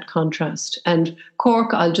enjoy that contrast. And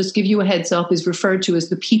Cork, I'll just give you a heads up, is referred to as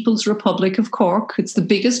the People's Republic of Cork. It's the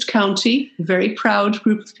biggest county, a very proud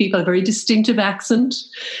group of people, a very distinctive accent.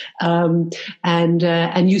 And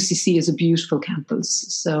UCC is a beautiful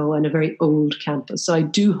campus, and a very old campus. So I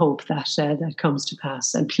do hope that that comes to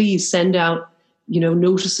pass. And please send out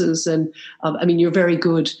notices, and you're very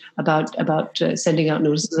good about sending out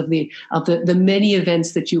notices of the many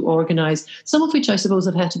events that you organise. Some of which I suppose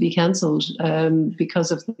have had to be cancelled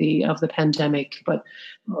because of the pandemic. But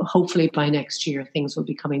hopefully by next year things will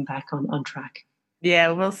be coming back on track. Yeah,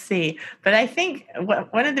 we'll see. But I think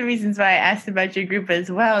one of the reasons why I asked about your group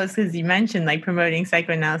as well is because you mentioned like promoting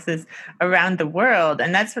psychoanalysis around the world,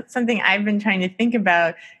 and that's something I've been trying to think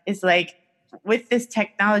about. Is like, with this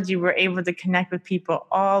technology, we're able to connect with people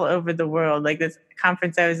all over the world. Like this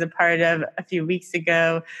conference I was a part of a few weeks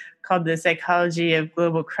ago called The Psychology of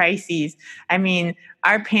Global Crises. I mean,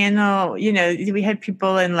 our panel, we had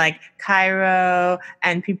people in like Cairo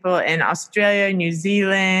and people in Australia, New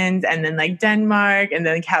Zealand, and then like Denmark, and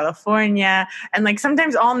then California, and like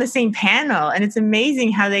sometimes all in the same panel. And it's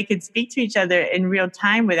amazing how they could speak to each other in real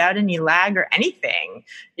time without any lag or anything,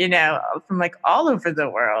 from like all over the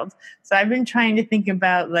world. So I've been trying to think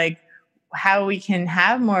about like how we can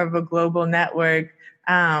have more of a global network,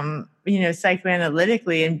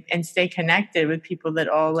 psychoanalytically, and stay connected with people that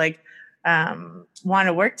all like want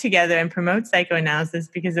to work together and promote psychoanalysis,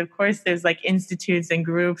 because of course there's like institutes and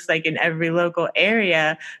groups like in every local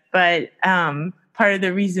area. But part of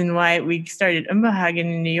the reason why we started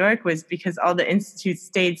Unbehagen in New York was because all the institutes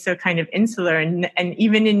stayed so kind of insular, and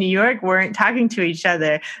even in New York weren't talking to each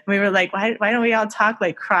other. And we were like, why don't we all talk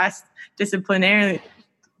like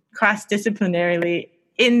cross-disciplinarily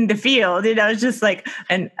in the field? It's just like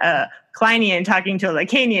an Kleinian talking to a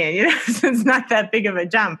Lacanian, so it's not that big of a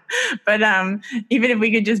jump. But even if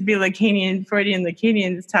we could just be Lacanian, Freudian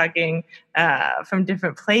Lacanians talking from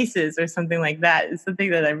different places or something like that, is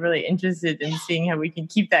something that I'm really interested in seeing how we can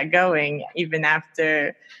keep that going even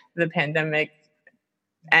after the pandemic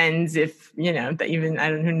ends. If, even, I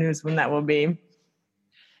don't know, who knows when that will be.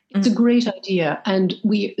 It's a great idea, and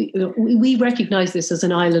we recognise this as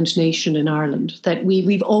an island nation in Ireland, that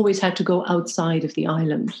we've always had to go outside of the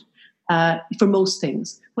island for most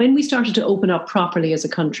things. When we started to open up properly as a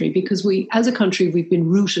country, because as a country, we've been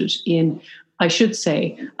rooted in, I should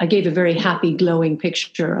say, I gave a very happy, glowing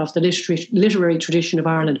picture of the literary tradition of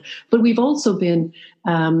Ireland, but we've also been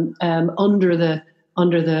under the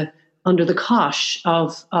cosh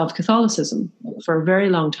of Catholicism for a very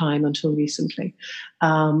long time until recently.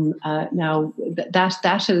 Now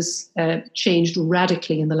that has changed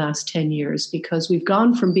radically in the last 10 years, because we've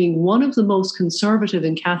gone from being one of the most conservative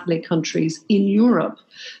and Catholic countries in Europe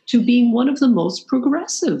to being one of the most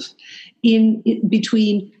progressive in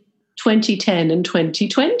between 2010 and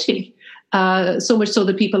 2020. So much so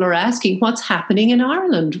that people are asking what's happening in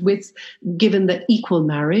Ireland given that equal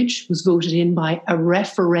marriage was voted in by a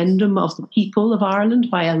referendum of the people of Ireland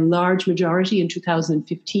by a large majority in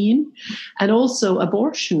 2015, and also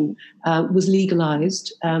abortion was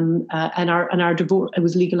legalized, and our divorce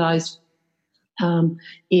was legalized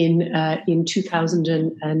in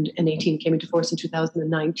 2018, came into force in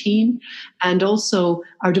 2019, and also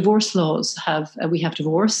our divorce laws we have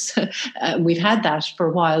divorce. We've had that for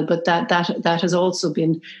a while, but that has also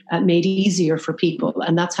been made easier for people,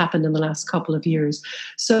 and that's happened in the last couple of years.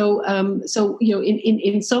 So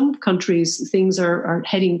in some countries things are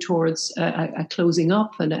heading towards a closing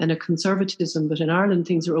up and a conservatism, but in Ireland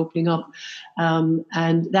things are opening up, and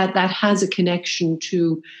that has a connection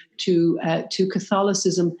to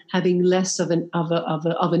Catholicism having less of an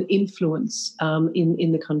influence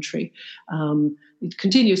in the country. It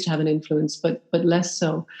continues to have an influence, but less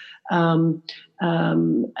so. As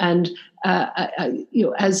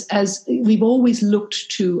we've always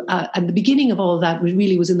looked to, at the beginning of all that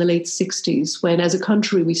really was in the late 60s, when as a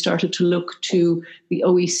country we started to look to the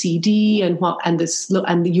OECD and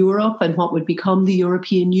the Europe and what would become the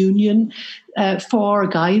European Union for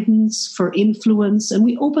guidance, for influence, and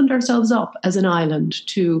we opened ourselves up as an island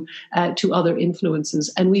to other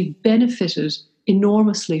influences, and we've benefited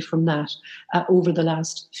enormously from that over the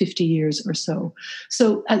last 50 years or so.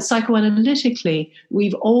 So psychoanalytically,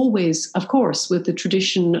 we've always, of course, with the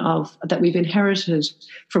tradition that we've inherited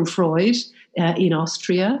from Freud in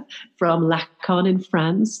Austria, from Lacan in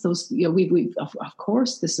France, those we've of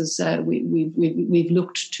course this is we've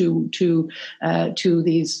looked to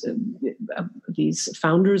these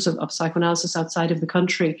founders of psychoanalysis outside of the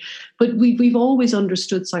country, but we've always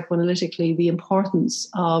understood psychoanalytically the importance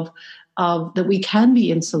of that we can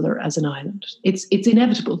be insular as an island. It's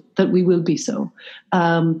inevitable that we will be so,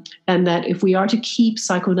 and that if we are to keep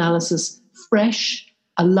psychoanalysis fresh,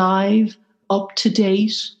 alive, up to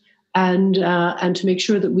date, and to make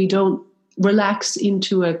sure that we don't relax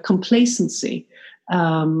into a complacency,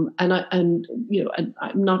 I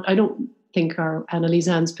don't think our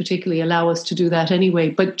Anneliesans particularly allow us to do that anyway,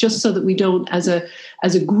 but just so that we don't, as a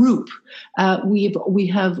group, we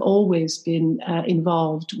have always been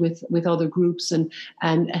involved with other groups and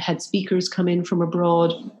had speakers come in from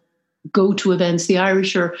abroad, go to events. The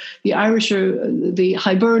Irish are the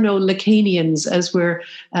Hiberno-Lacanians, as we're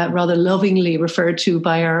rather lovingly referred to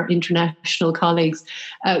by our international colleagues.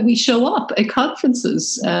 We show up at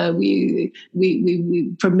conferences. We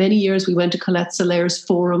for many years we went to Colette Solaire's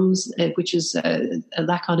forums, which is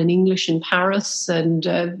Lacan in English in Paris, and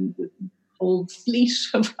whole fleet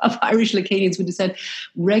of Irish Lacanians would have said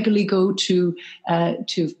regularly go to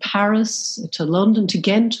Paris, to London, to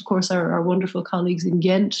Ghent. Of course, our wonderful colleagues in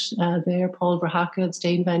Ghent there, Paul Verhacke,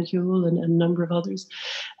 Stein Van Huel, and a number of others,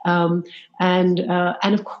 and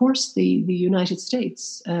of course the United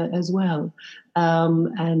States as well.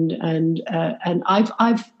 And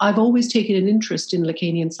I've always taken an interest in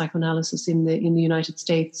Lacanian psychoanalysis in the United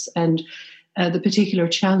States, and the particular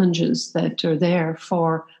challenges that are there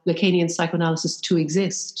for Lacanian psychoanalysis to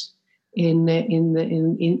exist in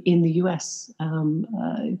the US.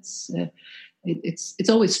 It's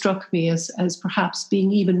always struck me as perhaps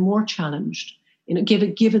being even more challenged,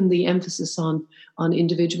 given the emphasis on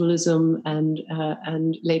individualism and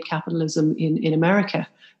late capitalism in America.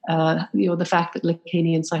 The fact that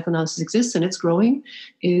Lacanian psychoanalysis exists and it's growing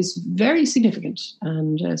is very significant,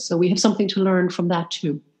 and so we have something to learn from that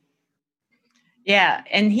too. Yeah,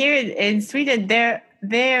 and here in Sweden, there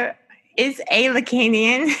is a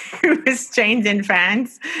Lacanian who was trained in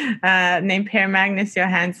France, named Per Magnus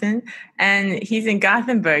Johansson, and he's in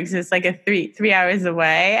Gothenburg, so it's like a three hours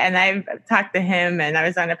away. And I've talked to him, and I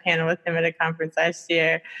was on a panel with him at a conference last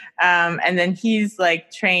year. And then he's like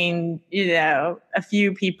trained, a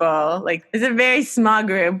few people. Like, it's a very small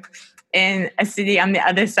group in a city on the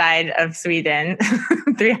other side of Sweden,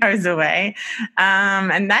 3 hours away,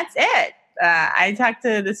 and that's it. I talked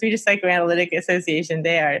to the Swedish Psychoanalytic Association.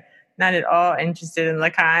 They are not at all interested in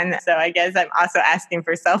Lacan. So I guess I'm also asking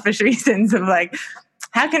for selfish reasons of like,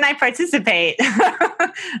 how can I participate?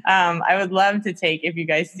 I would love to take, if you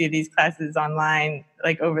guys do these classes online,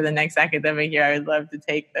 like over the next academic year, I would love to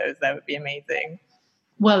take those. That would be amazing.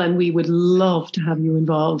 Well, and we would love to have you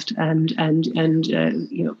involved, and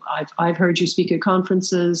I've heard you speak at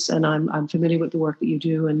conferences, and I'm familiar with the work that you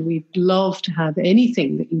do, and we'd love to have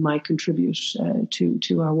anything that you might contribute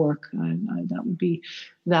to our work.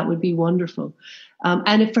 That would be wonderful.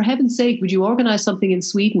 And if, for heaven's sake, would you organise something in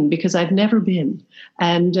Sweden, because I've never been,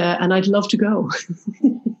 and I'd love to go.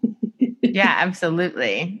 Yeah,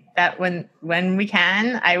 absolutely. That when we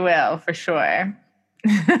can, I will, for sure.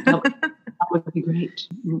 would be great.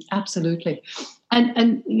 Absolutely.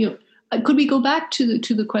 And could we go back to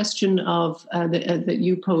the question of that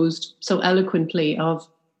you posed so eloquently of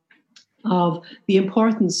the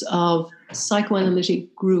importance of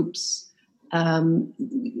psychoanalytic groups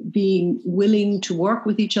being willing to work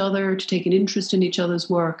with each other, to take an interest in each other's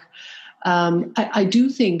work? I do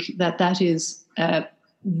think that is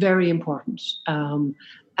very important.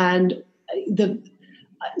 And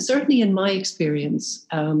certainly in my experience,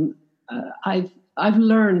 I've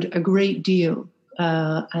learned a great deal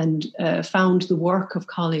and found the work of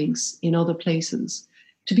colleagues in other places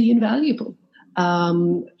to be invaluable.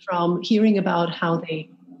 From hearing about how they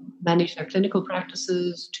manage their clinical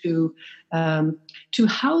practices to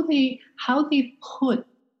how they put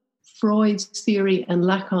Freud's theory and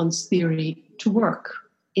Lacan's theory to work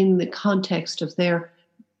in the context of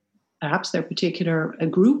perhaps their particular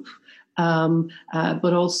group,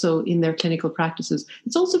 but also in their clinical practices.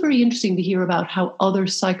 It's also very interesting to hear about how other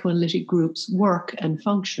psychoanalytic groups work and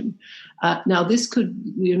function. Now, this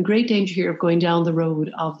could be in great danger here of going down the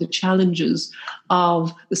road of the challenges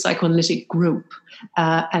of the psychoanalytic group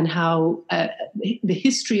and how the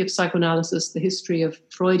history of psychoanalysis, the history of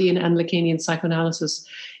Freudian and Lacanian psychoanalysis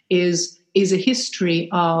is a history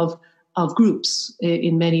of groups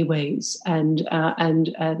in many ways and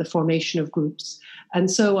the formation of groups. And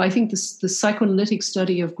so I think the psychoanalytic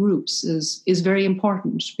study of groups is very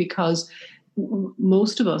important because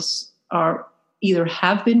most of us either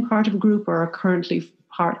have been part of a group or are currently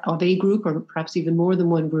part of a group or perhaps even more than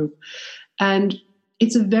one group. And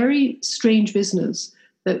it's a very strange business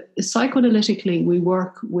that psychoanalytically we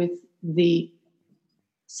work with the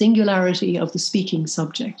singularity of the speaking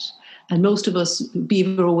subject. And most of us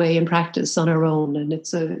beaver away in practice on our own, and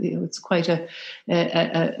it's quite an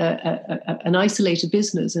isolated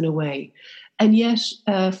business in a way. And yet,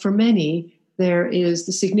 for many, there is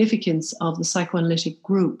the significance of the psychoanalytic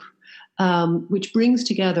group, which brings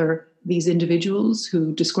together these individuals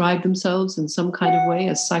who describe themselves in some kind of way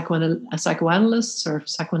as psychoanalysts or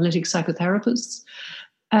psychoanalytic psychotherapists,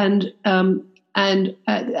 and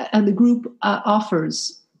the group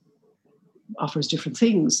offers different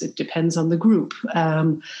things. It depends on the group.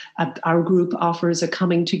 Our group offers a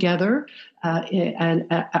coming together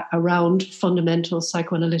around fundamental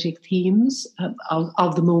psychoanalytic themes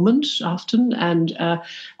of the moment, often, and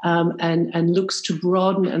looks to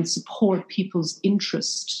broaden and support people's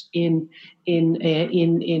interest in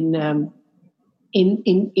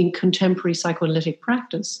contemporary psychoanalytic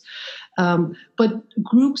practice. But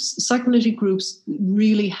psychoanalytic groups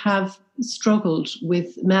really have struggled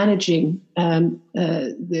with managing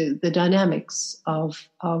the dynamics of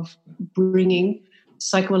bringing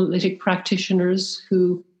psychoanalytic practitioners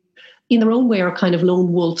who, in their own way, are kind of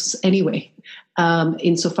lone wolves anyway,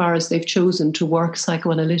 insofar as they've chosen to work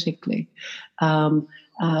psychoanalytically. And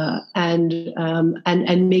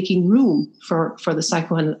making room for the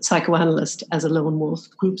psychoanalyst as a lone wolf.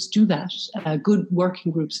 Groups do that. Good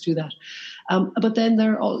working groups do that. But then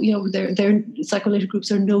their psychoanalytic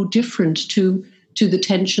groups are no different to the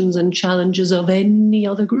tensions and challenges of any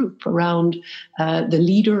other group around the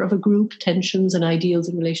leader of a group, tensions and ideals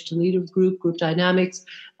in relation to the leader of the group dynamics,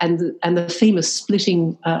 and the famous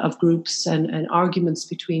splitting of groups and arguments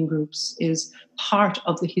between groups is part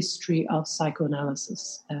of the history of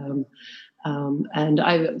psychoanalysis. And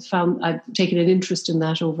I've taken an interest in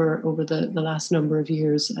that over the last number of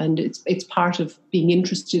years, and it's part of being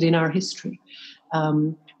interested in our history.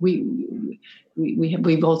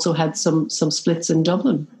 We've also had some splits in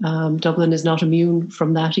Dublin. Dublin is not immune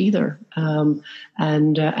from that either, and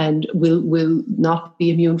will not be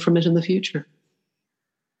immune from it in the future.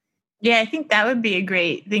 Yeah, I think that would be a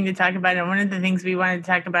great thing to talk about. And one of the things we wanted to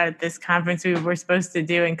talk about at this conference we were supposed to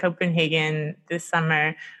do in Copenhagen this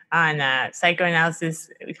summer on psychoanalysis,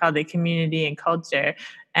 we called it community and culture,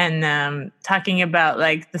 and talking about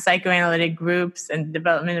like the psychoanalytic groups and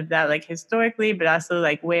development of that, like historically, but also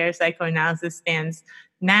like where psychoanalysis stands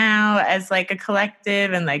now as like a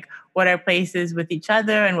collective, and like what our places with each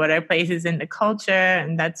other and what our places in the culture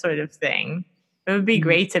and that sort of thing. It would be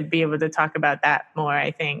great to be able to talk about that more, I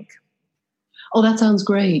think. Oh, that sounds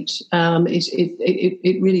great.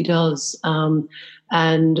 It really does. I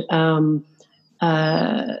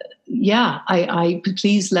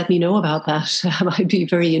please let me know about that. I'd be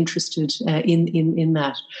very interested in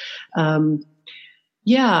that.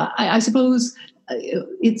 I suppose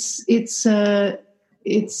it's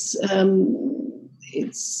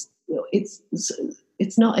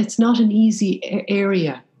not an easy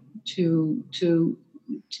area to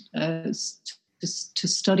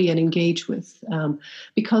study and engage with,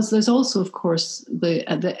 because there's also, of course,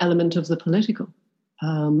 the element of the political.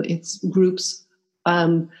 It's groups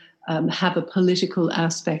have a political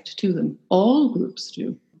aspect to them. All groups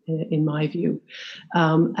do, in my view.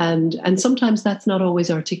 And sometimes that's not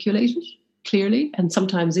always articulated clearly, and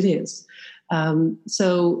sometimes it is.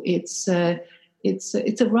 So it's a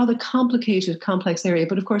rather complicated, complex area.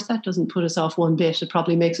 But of course, that doesn't put us off one bit. It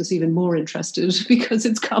probably makes us even more interested because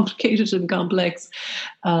it's complicated and complex.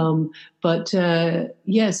 But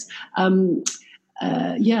yes, I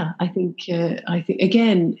think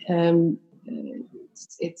again.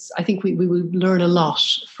 I think we will learn a lot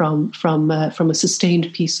from a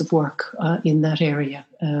sustained piece of work in that area.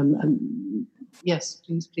 Yes,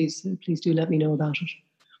 please do let me know about it.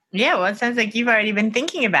 Yeah, well, it sounds like you've already been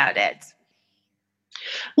thinking about it.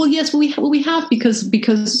 Well, yes, we have because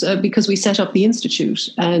we set up the institute,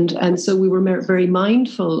 and so we were very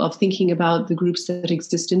mindful of thinking about the groups that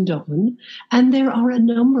exist in Dublin, and there are a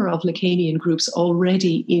number of Lacanian groups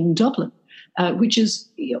already in Dublin. Which is,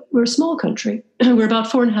 we're a small country. We're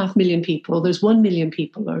about 4.5 million people. There's 1 million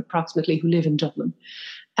people, or approximately, who live in Dublin,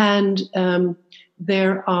 and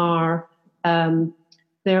there are 4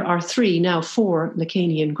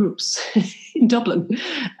 Lacanian groups in Dublin,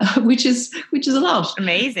 which is a lot.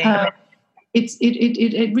 Amazing.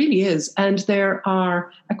 It really is, and there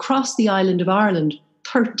are across the island of Ireland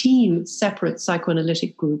 13 separate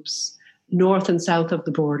psychoanalytic groups north and south of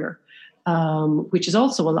the border. Which is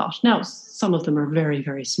also a lot. Now, some of them are very,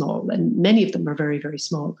 very small, and many of them are very, very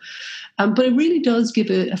small. But it really does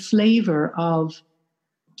give a flavour of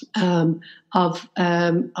both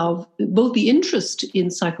the interest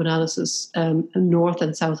in psychoanalysis north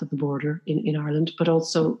and south of the border in Ireland, but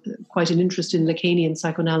also quite an interest in Lacanian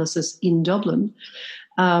psychoanalysis in Dublin.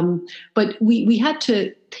 But we had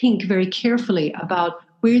to think very carefully about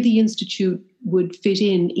where the Institute would fit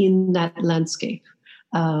in that landscape.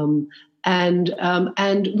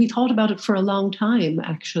 And we thought about it for a long time,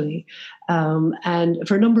 actually, and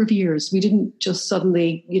for a number of years. We didn't just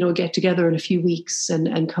suddenly, get together in a few weeks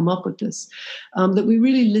and come up with this. That we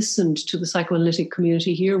really listened to the psychoanalytic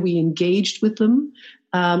community here. We engaged with them.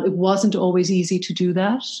 It wasn't always easy to do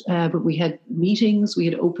that, but we had meetings, we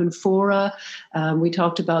had open fora, we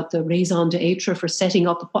talked about the raison d'etre for setting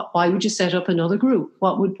up. Why would you set up another group?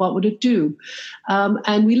 What would it do?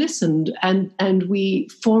 And we listened and we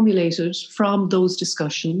formulated from those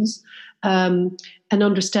discussions an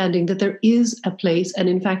understanding that there is a place, and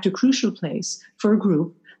in fact a crucial place, for a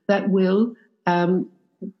group that will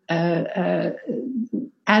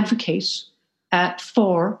advocate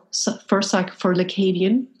for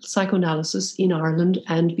Lacanian psychoanalysis in Ireland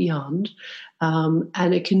and beyond,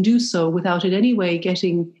 and it can do so without in any way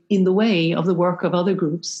getting in the way of the work of other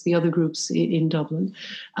groups, the other groups in Dublin,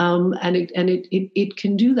 and it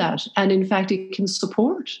can do that, and in fact it can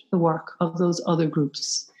support the work of those other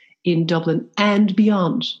groups in Dublin and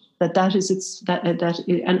beyond. That is its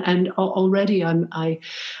and already I'm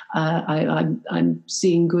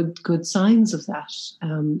seeing good signs of that.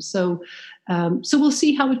 So we'll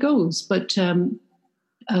see how it goes. But so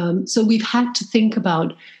we've had to think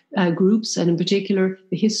about groups, and in particular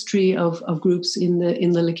the history of groups in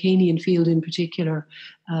the Lacanian field in particular,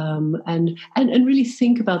 and really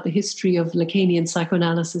think about the history of Lacanian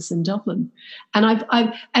psychoanalysis in Dublin. And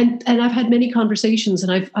I've had many conversations,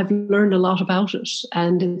 and I've learned a lot about it,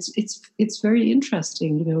 and it's very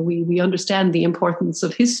interesting. We understand the importance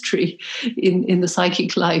of history in the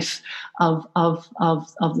psychic life of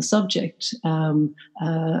the subject,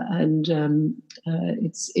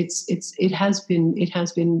 it has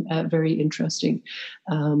been very interesting,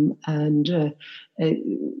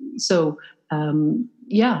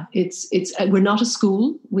 we're not a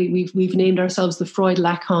school. We've named ourselves the Freud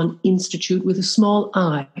Lacan Institute with a small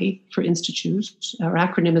I for institute. Our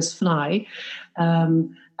acronym is FLY.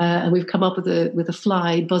 And we've come up with a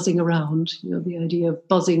fly buzzing around. The idea of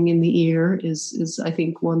buzzing in the ear is I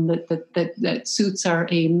think one that suits our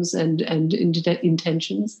aims and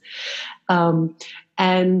intentions.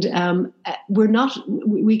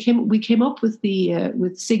 We came up with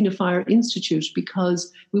with Signifier Institute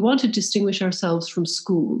because we want to distinguish ourselves from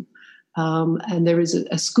school. And there is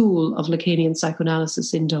a school of Lacanian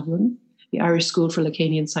psychoanalysis in Dublin, the Irish School for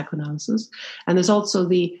Lacanian Psychoanalysis, and there's also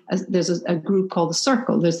there's a group called the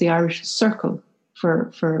Circle. There's the Irish Circle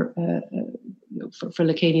for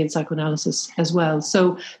Lacanian psychoanalysis as well.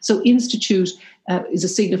 So Institute is a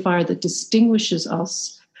signifier that distinguishes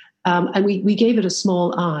us. And we gave it a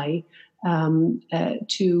small I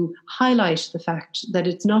to highlight the fact that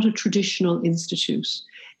it's not a traditional institute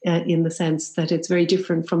in the sense that it's very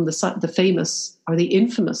different from the famous or the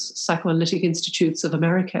infamous psychoanalytic institutes of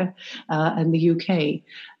America and the UK.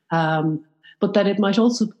 but that it might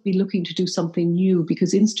also be looking to do something new,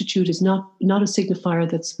 because institute is not a signifier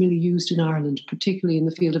that's really used in Ireland, particularly in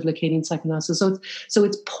the field of Lacanian psychoanalysis. So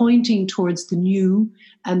it's pointing towards the new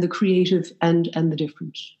and the creative and the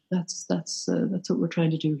different. That's what we're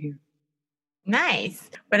trying to do here. Nice.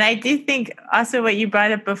 But I do think also what you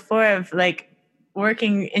brought up before of like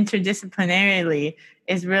working interdisciplinarily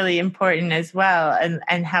is really important as well,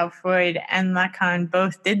 and how Freud and Lacan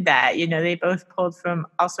both did that. You know, they both pulled from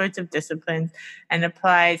all sorts of disciplines and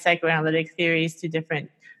applied psychoanalytic theories to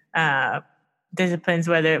different disciplines,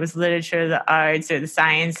 whether it was literature, the arts, or the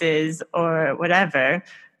sciences, or whatever.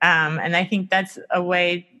 And I think that's a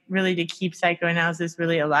way really to keep psychoanalysis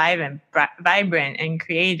really alive and vibrant and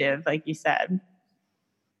creative, like you said.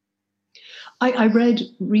 I read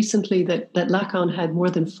recently that Lacan had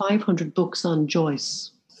more than 500 books on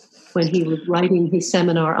Joyce when he was writing his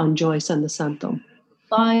seminar on Joyce and the Sanctum.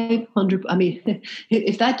 500. I mean,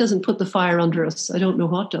 if that doesn't put the fire under us, I don't know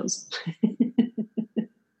what does.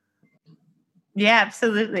 Yeah,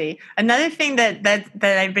 absolutely. Another thing that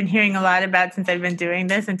I've been hearing a lot about since I've been doing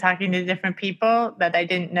this and talking to different people that I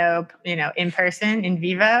didn't know, in person, in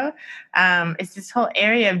vivo, is this whole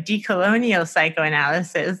area of decolonial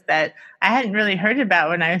psychoanalysis that I hadn't really heard about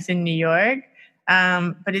when I was in New York.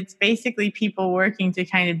 But it's basically people working to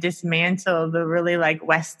kind of dismantle the really like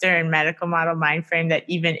Western medical model mind frame that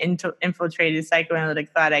even infiltrated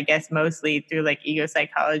psychoanalytic thought, I guess, mostly through like ego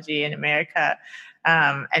psychology in America.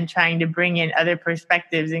 And trying to bring in other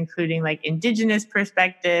perspectives, including like indigenous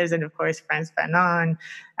perspectives and, of course, Frantz Fanon,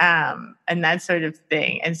 and that sort of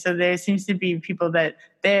thing. And so there seems to be people that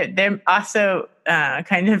they're also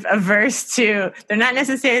kind of averse to, they're not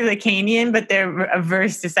necessarily Lacanian, but they're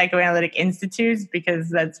averse to psychoanalytic institutes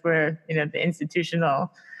because that's where, the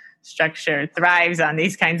institutional structure thrives on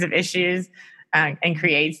these kinds of issues. And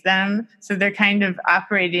creates them. So they're kind of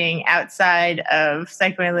operating outside of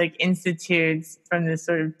psychoanalytic institutes from this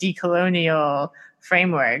sort of decolonial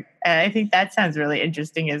framework. And I think that sounds really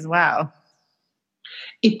interesting as well.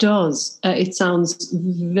 It does. It sounds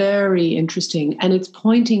very interesting. And it's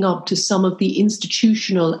pointing up to some of the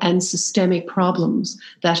institutional and systemic problems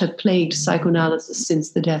that have plagued psychoanalysis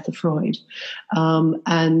since the death of Freud. And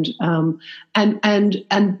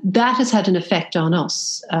that has had an effect on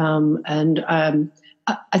us. I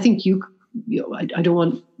think I don't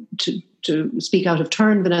want to speak out of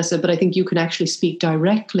turn, Vanessa, but I think you can actually speak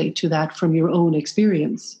directly to that from your own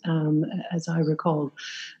experience, as I recall.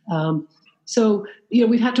 So,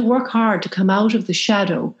 we've had to work hard to come out of the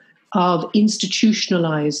shadow of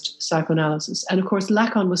institutionalized psychoanalysis. And of course,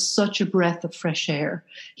 Lacan was such a breath of fresh air.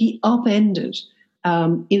 He upended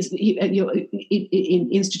in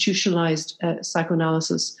institutionalized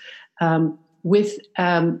psychoanalysis with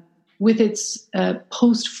its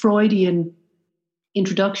post-Freudian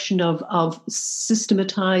introduction of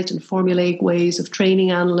systematized and formulaic ways of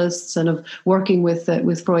training analysts and of working with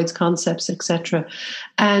Freud's concepts, etc.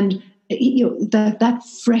 And that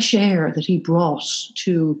fresh air that he brought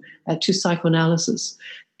to psychoanalysis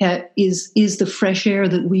is the fresh air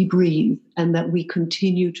that we breathe and that we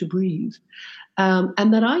continue to breathe,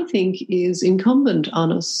 and that I think is incumbent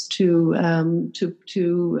on us to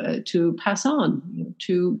pass on,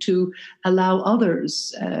 to allow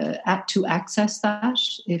others to access that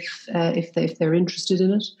if they're interested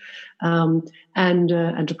in it, and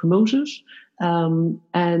to promote it.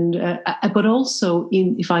 But also,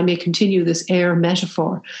 if I may continue this air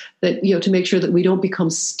metaphor, that to make sure that we don't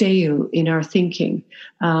become stale in our thinking,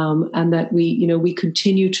 and that we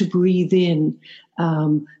continue to breathe in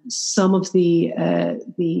some of these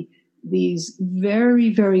very,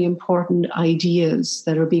 very important ideas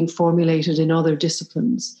that are being formulated in other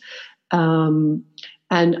disciplines. And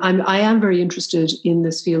I am very interested in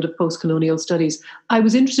this field of post-colonial studies. I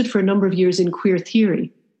was interested for a number of years in queer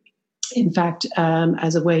theory. In fact,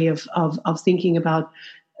 as a way of thinking about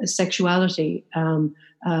sexuality,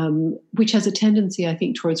 which has a tendency, I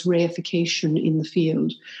think, towards reification in the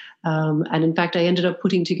field. And in fact, I ended up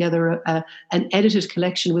putting together an edited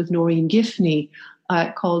collection with Noreen Giffney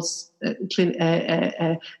called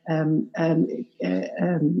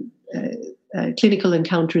Clinical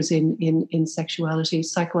Encounters in Sexuality,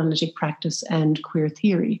 Psychoanalytic Practice, and Queer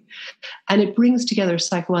Theory. And it brings together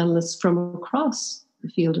psychoanalysts from across the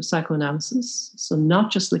field of psychoanalysis, so not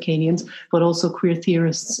just Lacanians, but also queer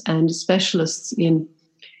theorists and specialists in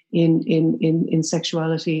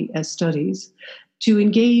sexuality studies, to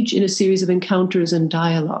engage in a series of encounters and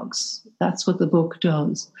dialogues. That's what the book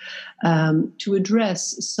does, to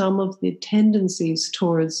address some of the tendencies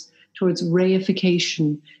towards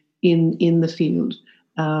reification in the field,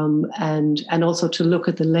 and also to look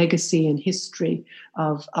at the legacy and history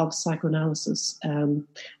of psychoanalysis,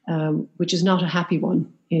 which is not a happy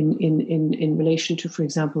one in relation to, for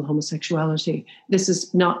example, homosexuality. This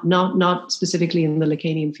is not specifically in the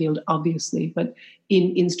Lacanian field, obviously, but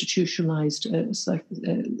in institutionalized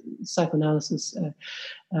psychoanalysis,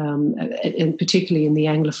 and particularly in the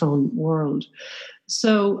Anglophone world.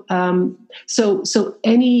 So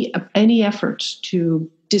any effort to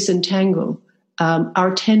disentangle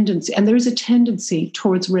our tendency, and there is a tendency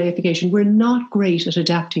towards reification. We're not great at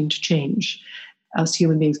adapting to change as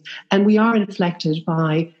human beings, and we are inflected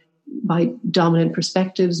by dominant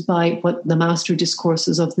perspectives, by what the master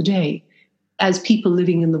discourses of the day, as people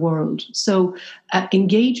living in the world. So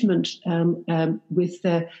engagement with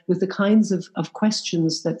the kinds of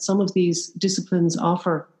questions that some of these disciplines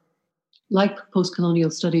offer, like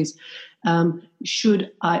post-colonial studies,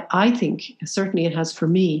 should, I think, certainly it has for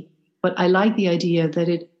me, but I like the idea that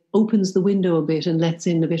it opens the window a bit and lets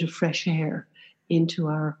in a bit of fresh air into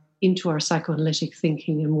our psychoanalytic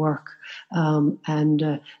thinking and work,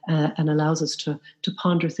 and allows us to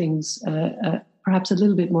ponder things perhaps a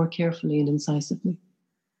little bit more carefully and incisively.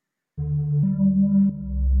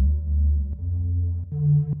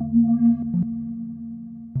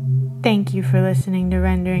 Thank you for listening to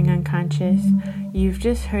Rendering Unconscious. You've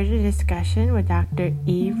just heard a discussion with Dr.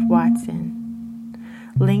 Eve Watson.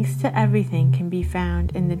 Links to everything can be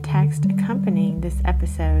found in the text accompanying this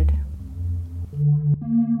episode.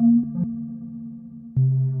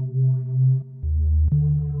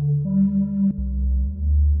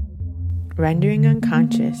 Rendering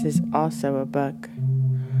Unconscious is also a book.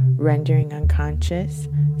 Rendering Unconscious,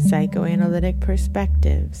 Psychoanalytic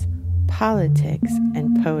Perspectives, Politics,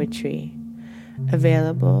 and Poetry.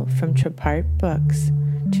 Available from Trapart Books,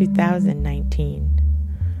 2019.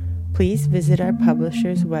 Please visit our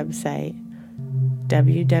publisher's website,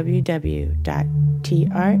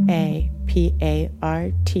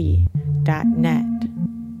 www.trapart.net.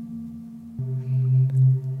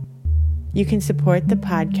 You can support the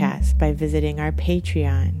podcast by visiting our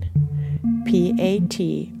Patreon,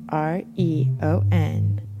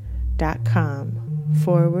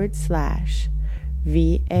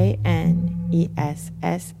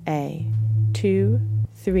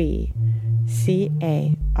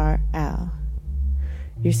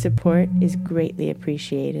 Your support is greatly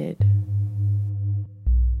appreciated.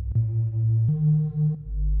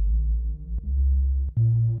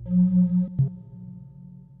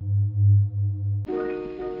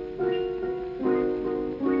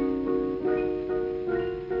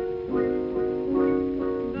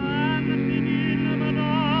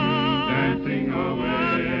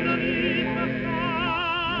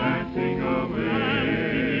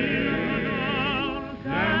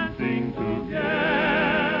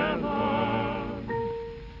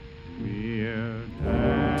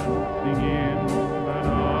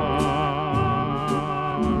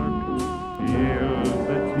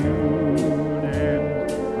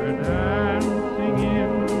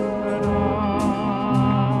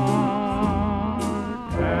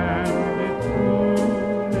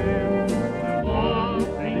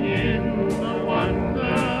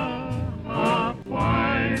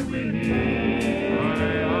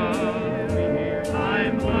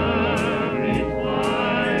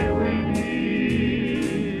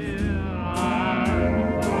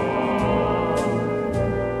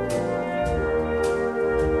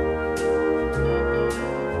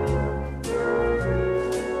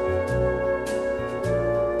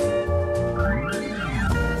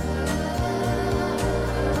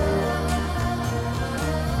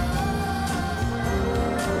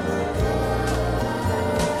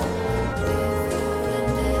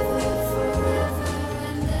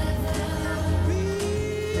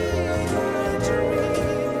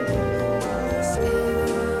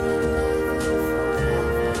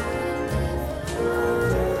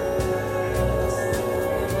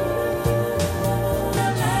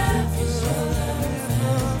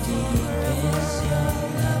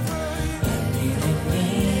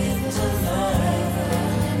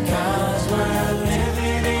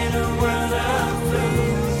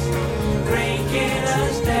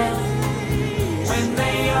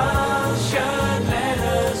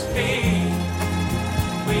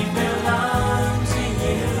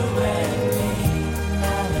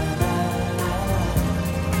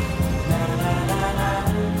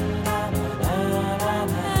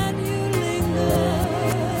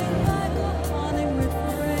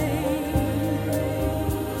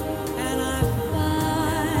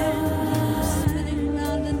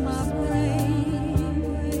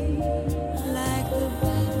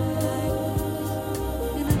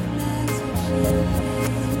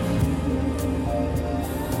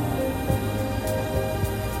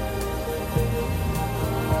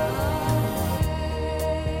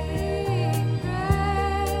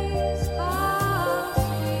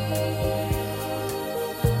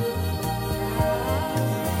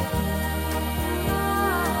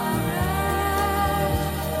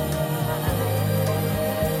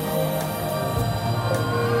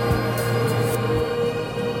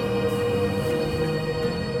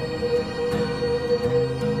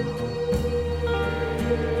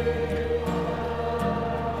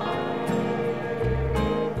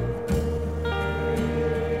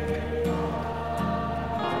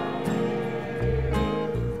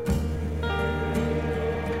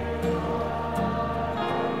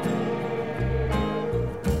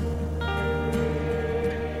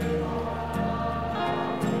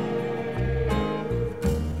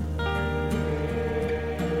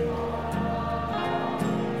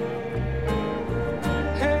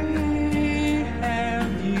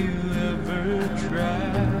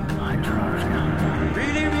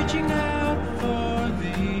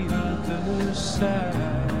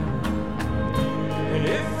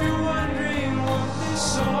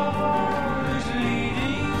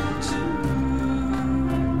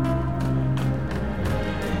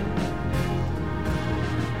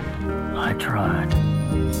 tried.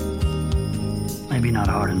 Maybe not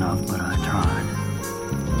hard enough, but I tried.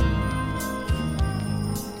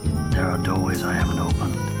 There are doorways I haven't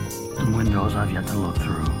opened, and windows I've yet to look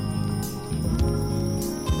through.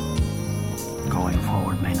 Going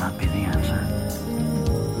forward may not be the answer.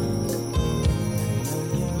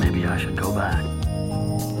 Maybe I should go back.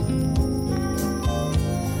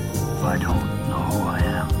 If I don't know who I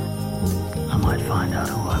am, I might find out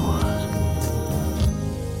who I was.